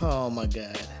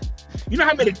 You know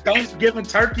how many Thanksgiving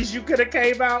turkeys you could have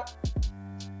came out?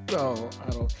 Oh, I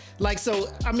don't like. So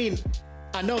I mean,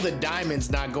 I know the diamond's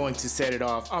not going to set it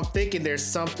off. I'm thinking there's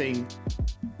something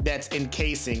that's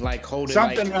encasing, like holding.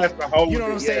 Something like, has to hold it. You know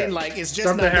what I'm saying? Like, it's just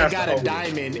Something not they has got to a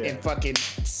diamond it. Yeah. and fucking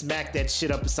smacked that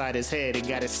shit up beside his head and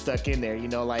got it stuck in there. You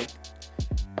know, like,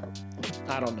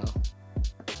 I don't know.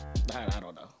 I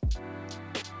don't know.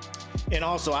 And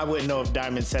also, I wouldn't know if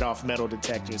diamonds set off metal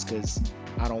detectors because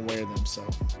I don't wear them. So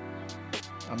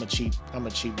I'm a cheap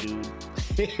dude.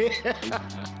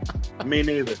 Me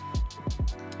neither.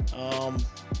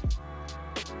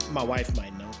 My wife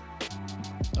might know.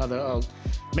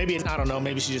 Maybe I don't know.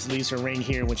 Maybe she just leaves her ring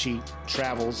here when she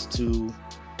travels to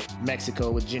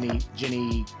Mexico with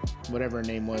Jenny, whatever her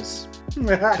name was,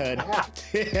 Cudd.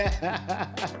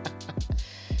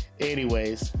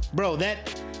 Anyways, bro,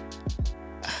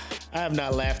 I have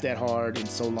not laughed that hard in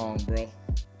so long, bro.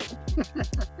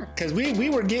 Cause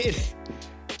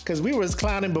we was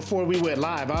clowning before we went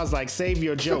live. I was like, save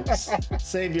your jokes.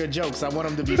 Save your jokes. I want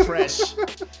them to be fresh.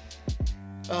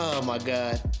 Oh my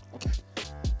God.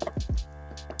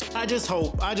 I just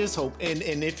hope.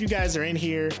 And if you guys are in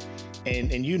here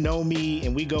and you know me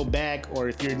and we go back, or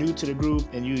if you're new to the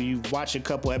group and you watch a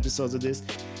couple episodes of this,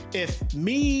 if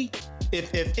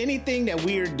anything that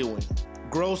we are doing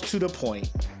grows to the point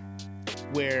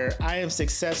where I am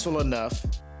successful enough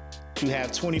to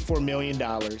have $24 million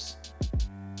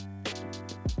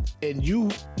and you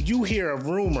hear a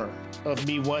rumor of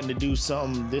me wanting to do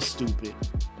something this stupid,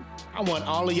 I want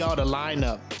all of y'all to line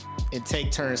up and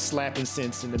take turns slapping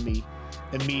sense into me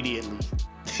immediately.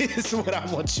 This is what I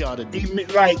want y'all to do.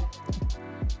 Like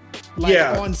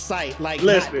yeah. On site. Like,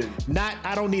 listen. Not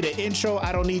I don't need an intro.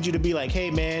 I don't need you to be like,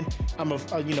 hey man, I've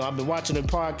been watching the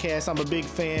podcast. I'm a big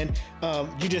fan.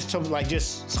 You just told me, like,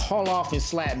 just haul off and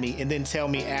slap me and then tell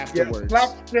me afterwards. Yeah,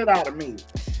 slap the shit out of me.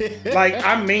 Like,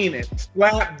 I mean it.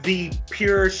 Slap the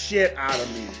pure shit out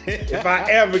of me. If I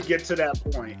ever get to that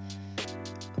point.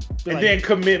 And like, then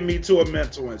commit me to a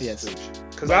mental institution.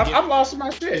 Because I've lost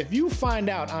my shit. If you find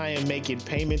out I am making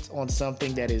payments on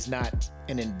something that is not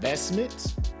an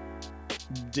investment,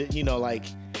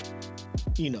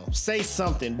 say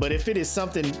something. But if it is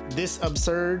something this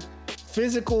absurd,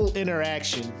 physical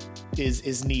interaction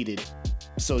is needed.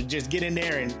 So just get in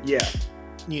there and,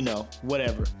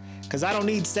 whatever. Because I don't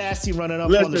need Sassy running up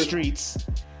on the streets,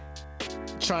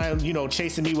 trying,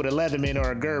 chasing me with a Leatherman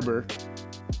or a Gerber,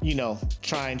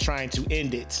 trying to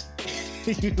end it.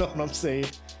 You know what I'm saying?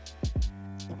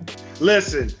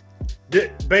 Listen,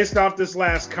 based off this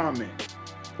last comment,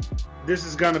 this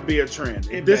is going to be a trend.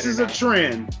 If this is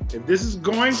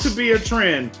going to be a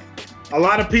trend, a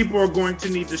lot of people are going to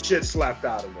need the shit slapped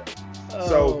out of them.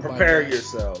 So prepare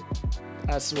yourself.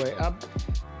 I swear.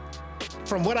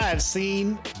 From what I have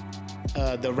seen,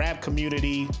 the rap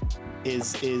community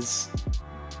is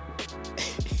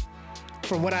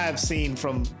from what I have seen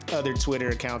from other Twitter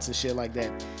accounts and shit like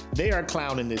that, they are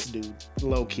clowning this dude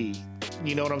low key.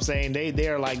 You know what I'm saying? They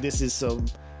are like, this is some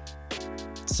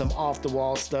off the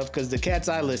wall stuff. Because the cats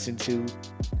I listen to,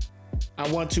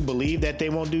 I want to believe that they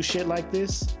won't do shit like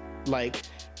this. Like,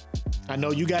 I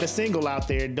know you got a single out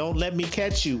there. Don't let me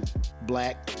catch you,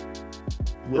 Black,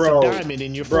 with a diamond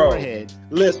in your forehead.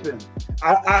 Listen,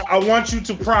 I want you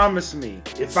to promise me,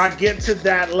 if I get to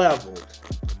that level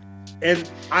and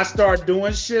I start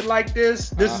doing shit like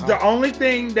this, this is the only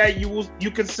thing that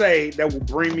you can say that will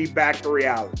bring me back to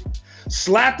reality.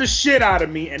 Slap the shit out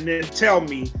of me and then tell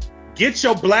me, get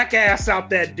your black ass out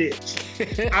that ditch.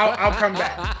 I'll come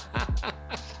back.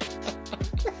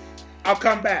 I'll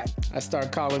come back. I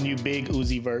start calling you Big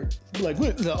Uzi Vert. Like,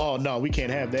 what? Oh no, we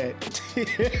can't have that.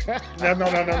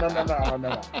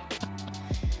 No.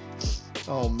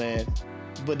 Oh man,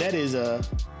 but that is I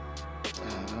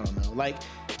don't know. Like,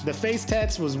 the face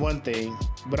tats was one thing,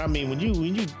 but I mean, when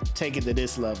you take it to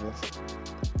this level,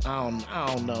 I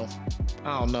don't know.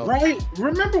 Right?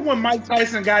 Remember when Mike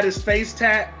Tyson got his face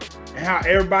tat and how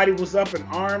everybody was up in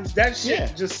arms? That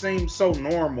shit just seems so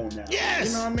normal now. Yes.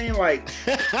 You know what I mean? Like,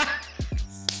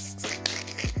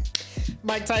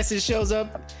 Mike Tyson shows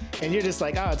up and you're just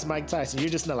like, oh, it's Mike Tyson. You're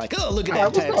just not like, oh, look at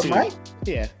that tattoo. What's up, Mike?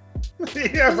 Yeah.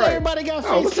 Yeah, right. Everybody got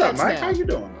face what's up, tats Mike? now. How you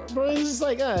doing? Bro, it's just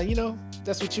like,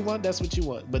 that's what you want. That's what you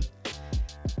want. But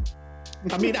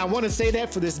I mean, I want to say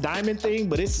that for this diamond thing,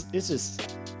 but it's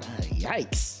just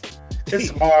yikes. It's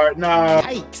hard. No.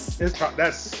 Yikes. It's hard.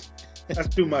 That's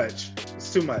too much.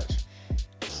 It's too much.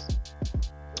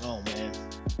 Oh man.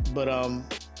 But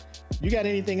you got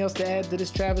anything else to add to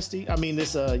this travesty? I mean,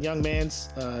 this young man's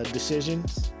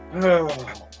decisions.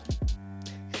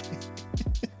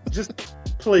 Just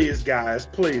please, guys,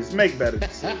 please make better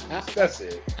decisions. That's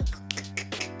it.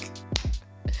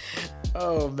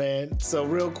 Oh man. So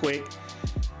real quick,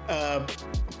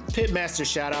 Pitmaster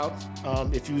shout out.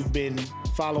 If you've been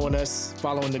following us,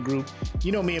 following the group,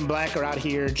 me and Black are out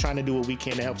here trying to do what we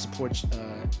can to help support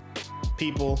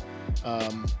people,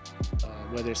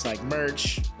 whether it's like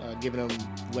merch, giving them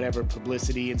whatever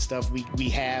publicity and stuff we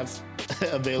have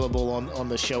available on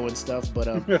the show and stuff. But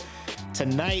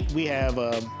tonight we have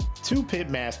two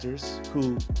Pitmasters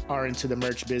who are into the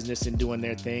merch business and doing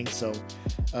their thing. So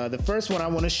the first one I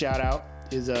want to shout out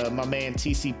is my man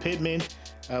TC Pittman.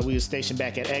 We were stationed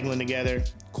back at Eglin together.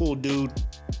 Cool dude.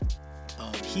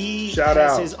 He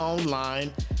has his own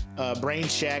line, Brain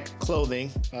Shack Clothing.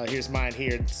 Here's mine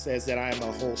here. It says that I am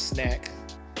a whole snack.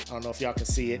 I don't know if y'all can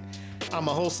see it. I'm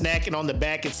a whole snack, and on the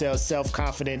back it says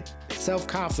self-confidence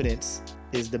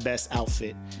is the best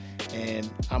outfit. And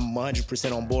I'm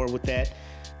 100% on board with that.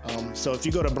 So if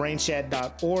you go to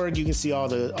brainchat.org, you can see all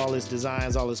his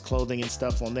designs, all his clothing and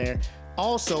stuff on there.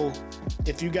 Also,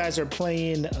 if you guys are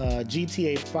playing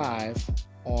GTA 5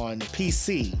 on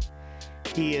PC,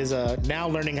 he is now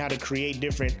learning how to create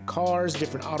different cars,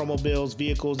 different automobiles,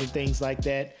 vehicles, and things like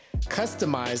that,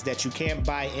 customized that you can't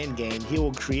buy in-game. He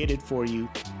will create it for you,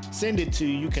 send it to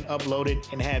you, you can upload it,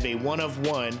 and have a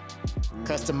one-of-one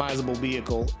customizable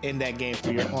vehicle in that game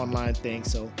for your online thing.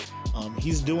 So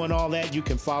he's doing all that. You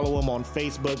can follow him on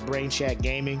Facebook, Brain Shack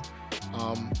Gaming,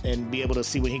 and be able to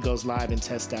see when he goes live and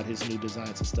test out his new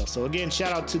designs and stuff. So again,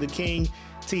 shout out to the King,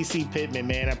 TC Pittman,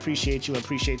 man. I appreciate you and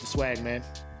appreciate the swag, man.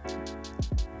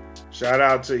 Shout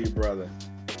out to you, brother.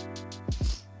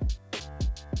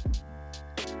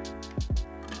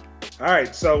 All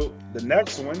right, so the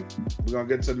next one, we're going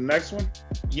to get to the next one?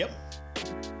 Yep.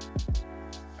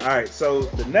 All right, so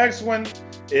the next one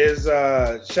is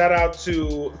shout out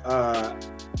to,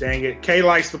 dang it, K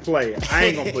Likes to Play. I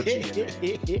ain't going to butcher your name.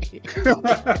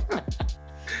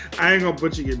 I ain't going to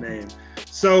butcher your name.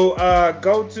 So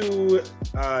go to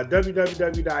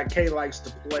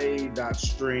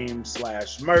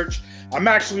www.klikes2play.stream/merch. I'm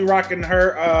actually rocking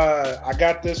her. I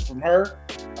got this from her.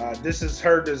 This is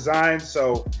her design.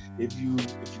 So if you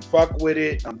fuck with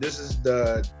it, this is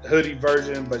the hoodie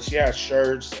version, but she has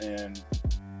shirts, and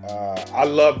I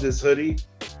love this hoodie.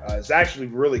 It's actually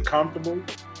really comfortable.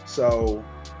 So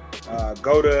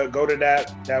go to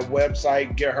that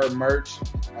website, get her merch.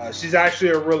 She's actually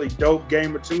a really dope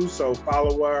gamer too. So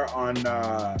follow her on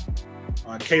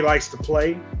K Likes to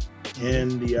Play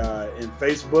in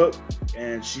Facebook,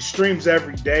 and she streams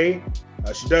every day.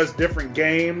 She does different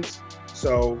games,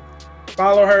 so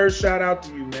follow her. Shout out to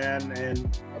you, man,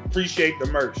 and appreciate the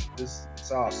merch. It's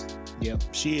awesome. Yep,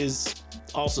 she is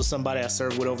also somebody I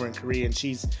served with over in Korea, and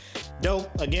she's dope.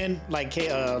 Again, like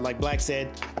Black said,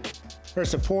 her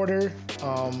supporter.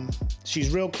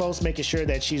 She's real close, making sure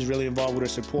that she's really involved with her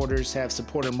supporters. Have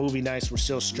supporter movie nights where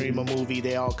she'll stream a movie.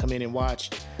 They all come in and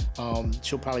watch.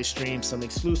 She'll probably stream some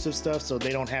exclusive stuff, so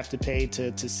they don't have to pay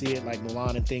to see it, like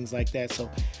Mulan and things like that. So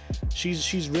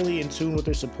she's really in tune with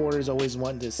her supporters, always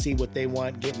wanting to see what they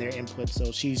want, getting their input.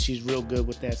 So she's real good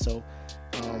with that. So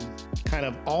kind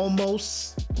of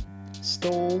almost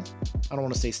stole, I don't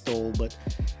want to say stole, but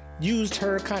used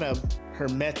her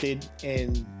method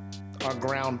and our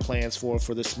ground plans for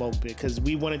the smoke pit, because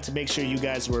we wanted to make sure you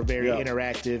guys were very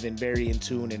interactive and very in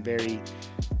tune and very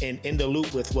in the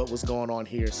loop with what was going on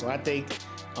here. So I think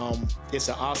it's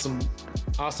an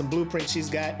awesome blueprint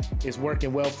she's got. It's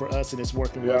working well for us, and it's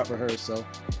working well for her. So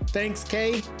thanks,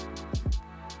 Kay.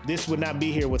 This would not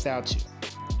be here without you.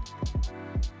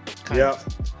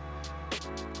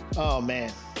 Oh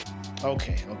man.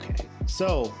 Okay.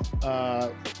 So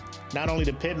not only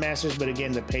the Pitmasters, but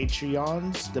again the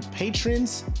Patreons, the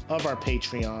patrons of our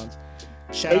Patreons.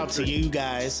 Shout out to you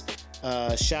guys.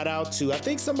 Shout out to, I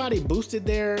think somebody boosted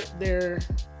their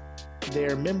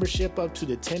membership up to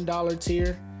the $10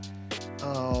 tier.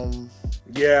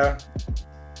 Yeah,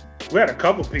 we had a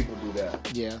couple people do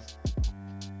that. Yeah,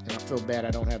 and I feel bad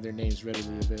I don't have their names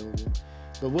readily available,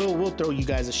 but we'll throw you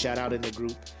guys a shout out in the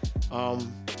group.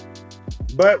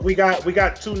 But we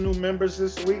got 2 new members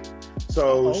this week.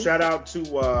 So shout out to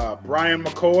Brian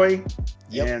McCoy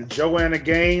and Joanna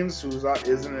Gaines, who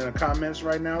isn't in the comments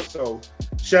right now. So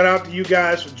shout out to you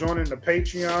guys for joining the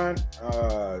Patreon.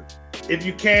 If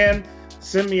you can,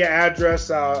 send me an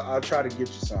address. I'll try to get you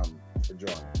something for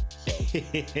joining.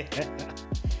 So.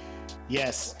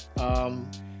 Yes.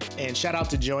 And shout out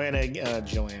to Joanna.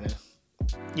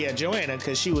 Yeah, Joanna,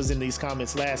 because she was in these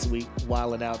comments last week,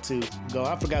 wilding out too.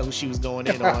 I forgot who she was going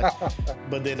in on,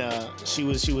 but then she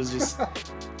was just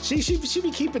she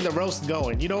be keeping the roast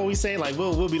going. You know what we say? Like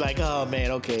we'll be like, oh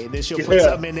man, okay. And then she'll put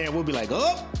something in there, and we'll be like,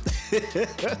 oh,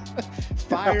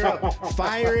 fire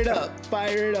it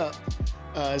up.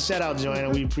 Shout out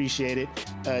Joanna, we appreciate it.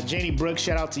 Janie Brooks,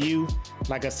 shout out to you.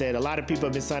 Like I said, a lot of people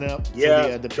have been signing up for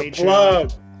the Patreon.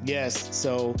 Plug. Yes,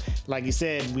 so like you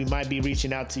said, we might be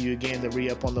reaching out to you again to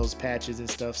re-up on those patches and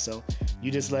stuff. So you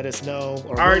just let us know.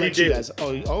 Or I already did. You guys.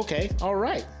 Oh, okay, all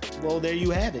right. Well, there you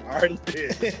have it. I already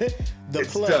did.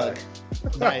 It's plug.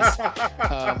 Nice.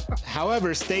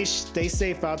 However, stay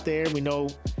safe out there. We know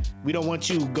we don't want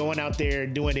you going out there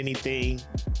doing anything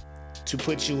to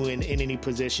put you in any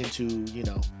position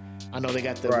to, I know they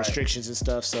got the restrictions and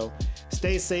stuff. So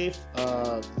stay safe.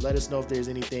 Let us know if there's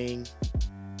anything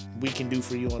we can do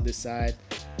for you on this side.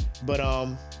 But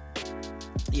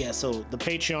so the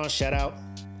Patreon shout out.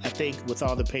 I think with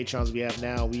all the Patrons we have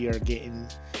now, we are getting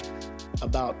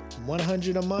about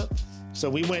 100 a month. So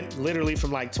we went literally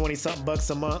from like 20 something bucks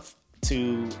a month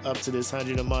to up to this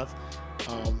 100 a month.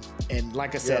 And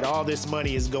like I said, all this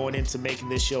money is going into making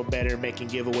this show better, making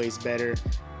giveaways better,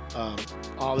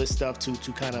 all this stuff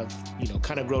to kind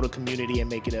of grow the community and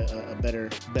make it a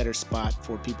better spot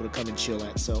for people to come and chill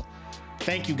at. So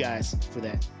thank you guys for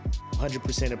that.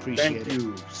 100% appreciate it. Thank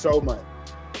you so much.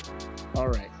 All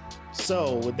right.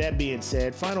 So with that being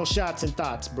said, final shots and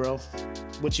thoughts, bro.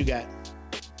 What you got?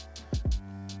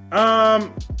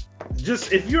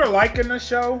 Just if you're liking the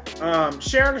show,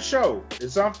 share the show.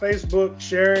 It's on Facebook.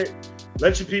 Share it.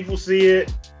 Let your people see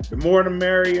it. The more the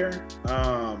merrier.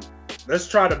 Let's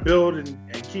try to build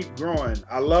and keep growing.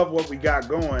 I love what we got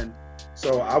going.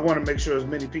 So I want to make sure as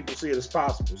many people see it as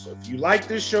possible. So if you like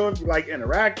this show, if you like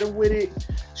interacting with it,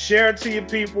 share it to your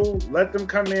people. Let them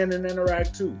come in and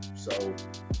interact too. So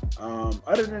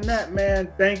other than that,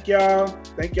 man, thank y'all.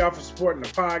 Thank y'all for supporting the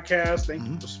podcast. Thank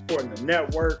you for supporting the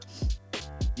network.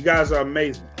 You guys are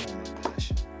amazing. Oh my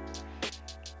gosh.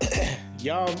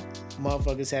 Y'all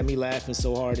motherfuckers had me laughing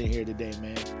so hard in here today,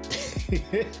 man.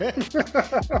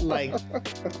 Like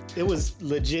it was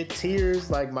legit tears.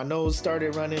 Like my nose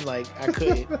started running. Like I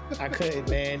couldn't,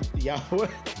 man.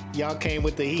 Y'all came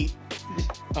with the heat.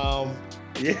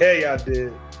 Yeah, y'all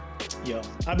did. Yo,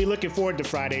 I'll be looking forward to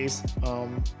Fridays.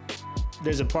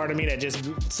 There's a part of me that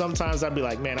just sometimes I'll be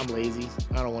like, man, I'm lazy.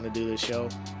 I don't want to do this show.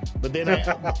 But then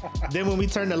then when we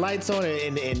turn the lights on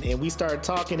and we start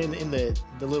talking in the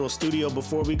little studio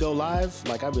before we go live,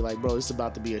 like I'll be like, bro, it's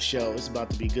about to be a show. It's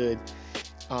about to be good.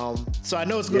 So I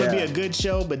know it's going to be a good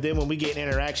show, but then when we get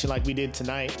interaction like we did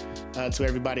tonight, to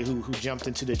everybody who jumped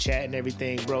into the chat and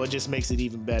everything, bro, it just makes it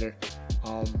even better.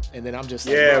 And then I'm just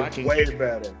like, bro, I can, way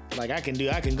better. Like I can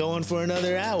go on for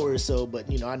another hour or so, but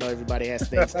you know, I know everybody has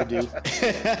things to do.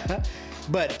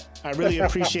 But I really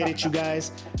appreciate it, you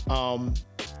guys.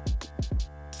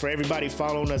 For everybody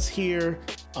following us here,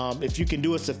 if you can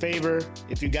do us a favor,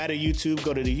 if you got a YouTube,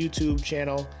 go to the YouTube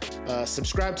channel,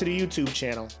 subscribe to the YouTube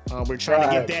channel. We're trying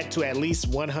to get that to at least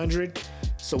 100,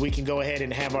 so we can go ahead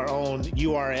and have our own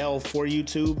URL for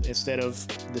YouTube instead of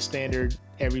the standard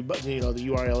everybody, you know, the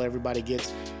URL everybody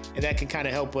gets, and that can kind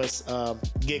of help us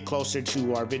get closer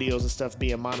to our videos and stuff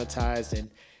being monetized,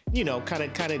 and you know, kind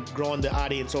of growing the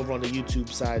audience over on the YouTube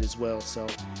side as well. So,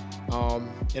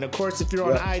 and of course, if you're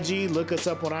on IG, look us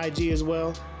up on IG as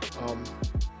well.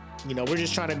 You know, we're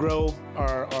just trying to grow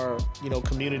our you know,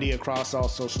 community across all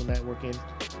social networking,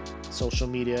 social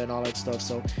media, and all that stuff.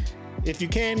 So, if you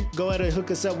can, go ahead and hook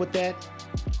us up with that.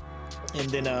 And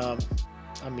then, I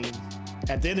mean,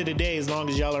 at the end of the day, as long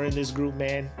as y'all are in this group,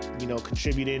 man, you know,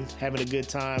 contributing, having a good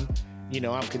time, you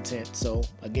know, I'm content. So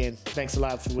again, thanks a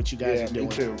lot for what you guys are doing.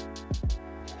 Me too.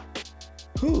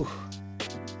 Whew.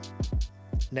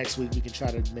 Next week we can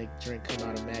try to make drink come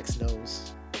out of Mac's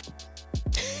nose.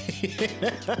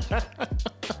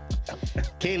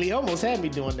 Kaylee almost had me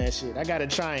doing that shit. I gotta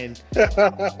try and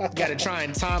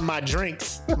time my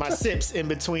drinks, my sips in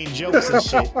between jokes and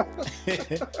shit.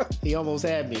 He almost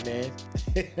had me, man.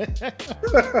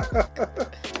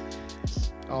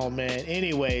 Oh man.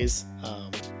 Anyways,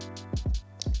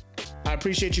 I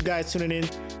appreciate you guys tuning in.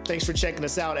 Thanks for checking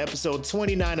us out. Episode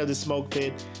 29 of The Smoke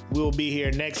Pit. We'll be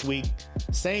here next week,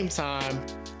 same time.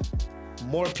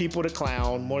 More people to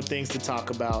clown, more things to talk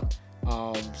about.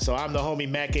 So I'm the homie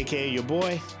Mac, aka your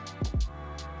boy.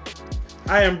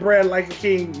 I am Brad like a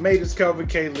king. Made us cover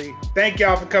Kaylee. Thank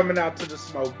y'all for coming out to The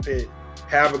Smoke Pit.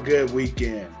 Have a good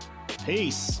weekend.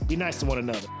 Peace. Be nice to one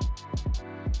another.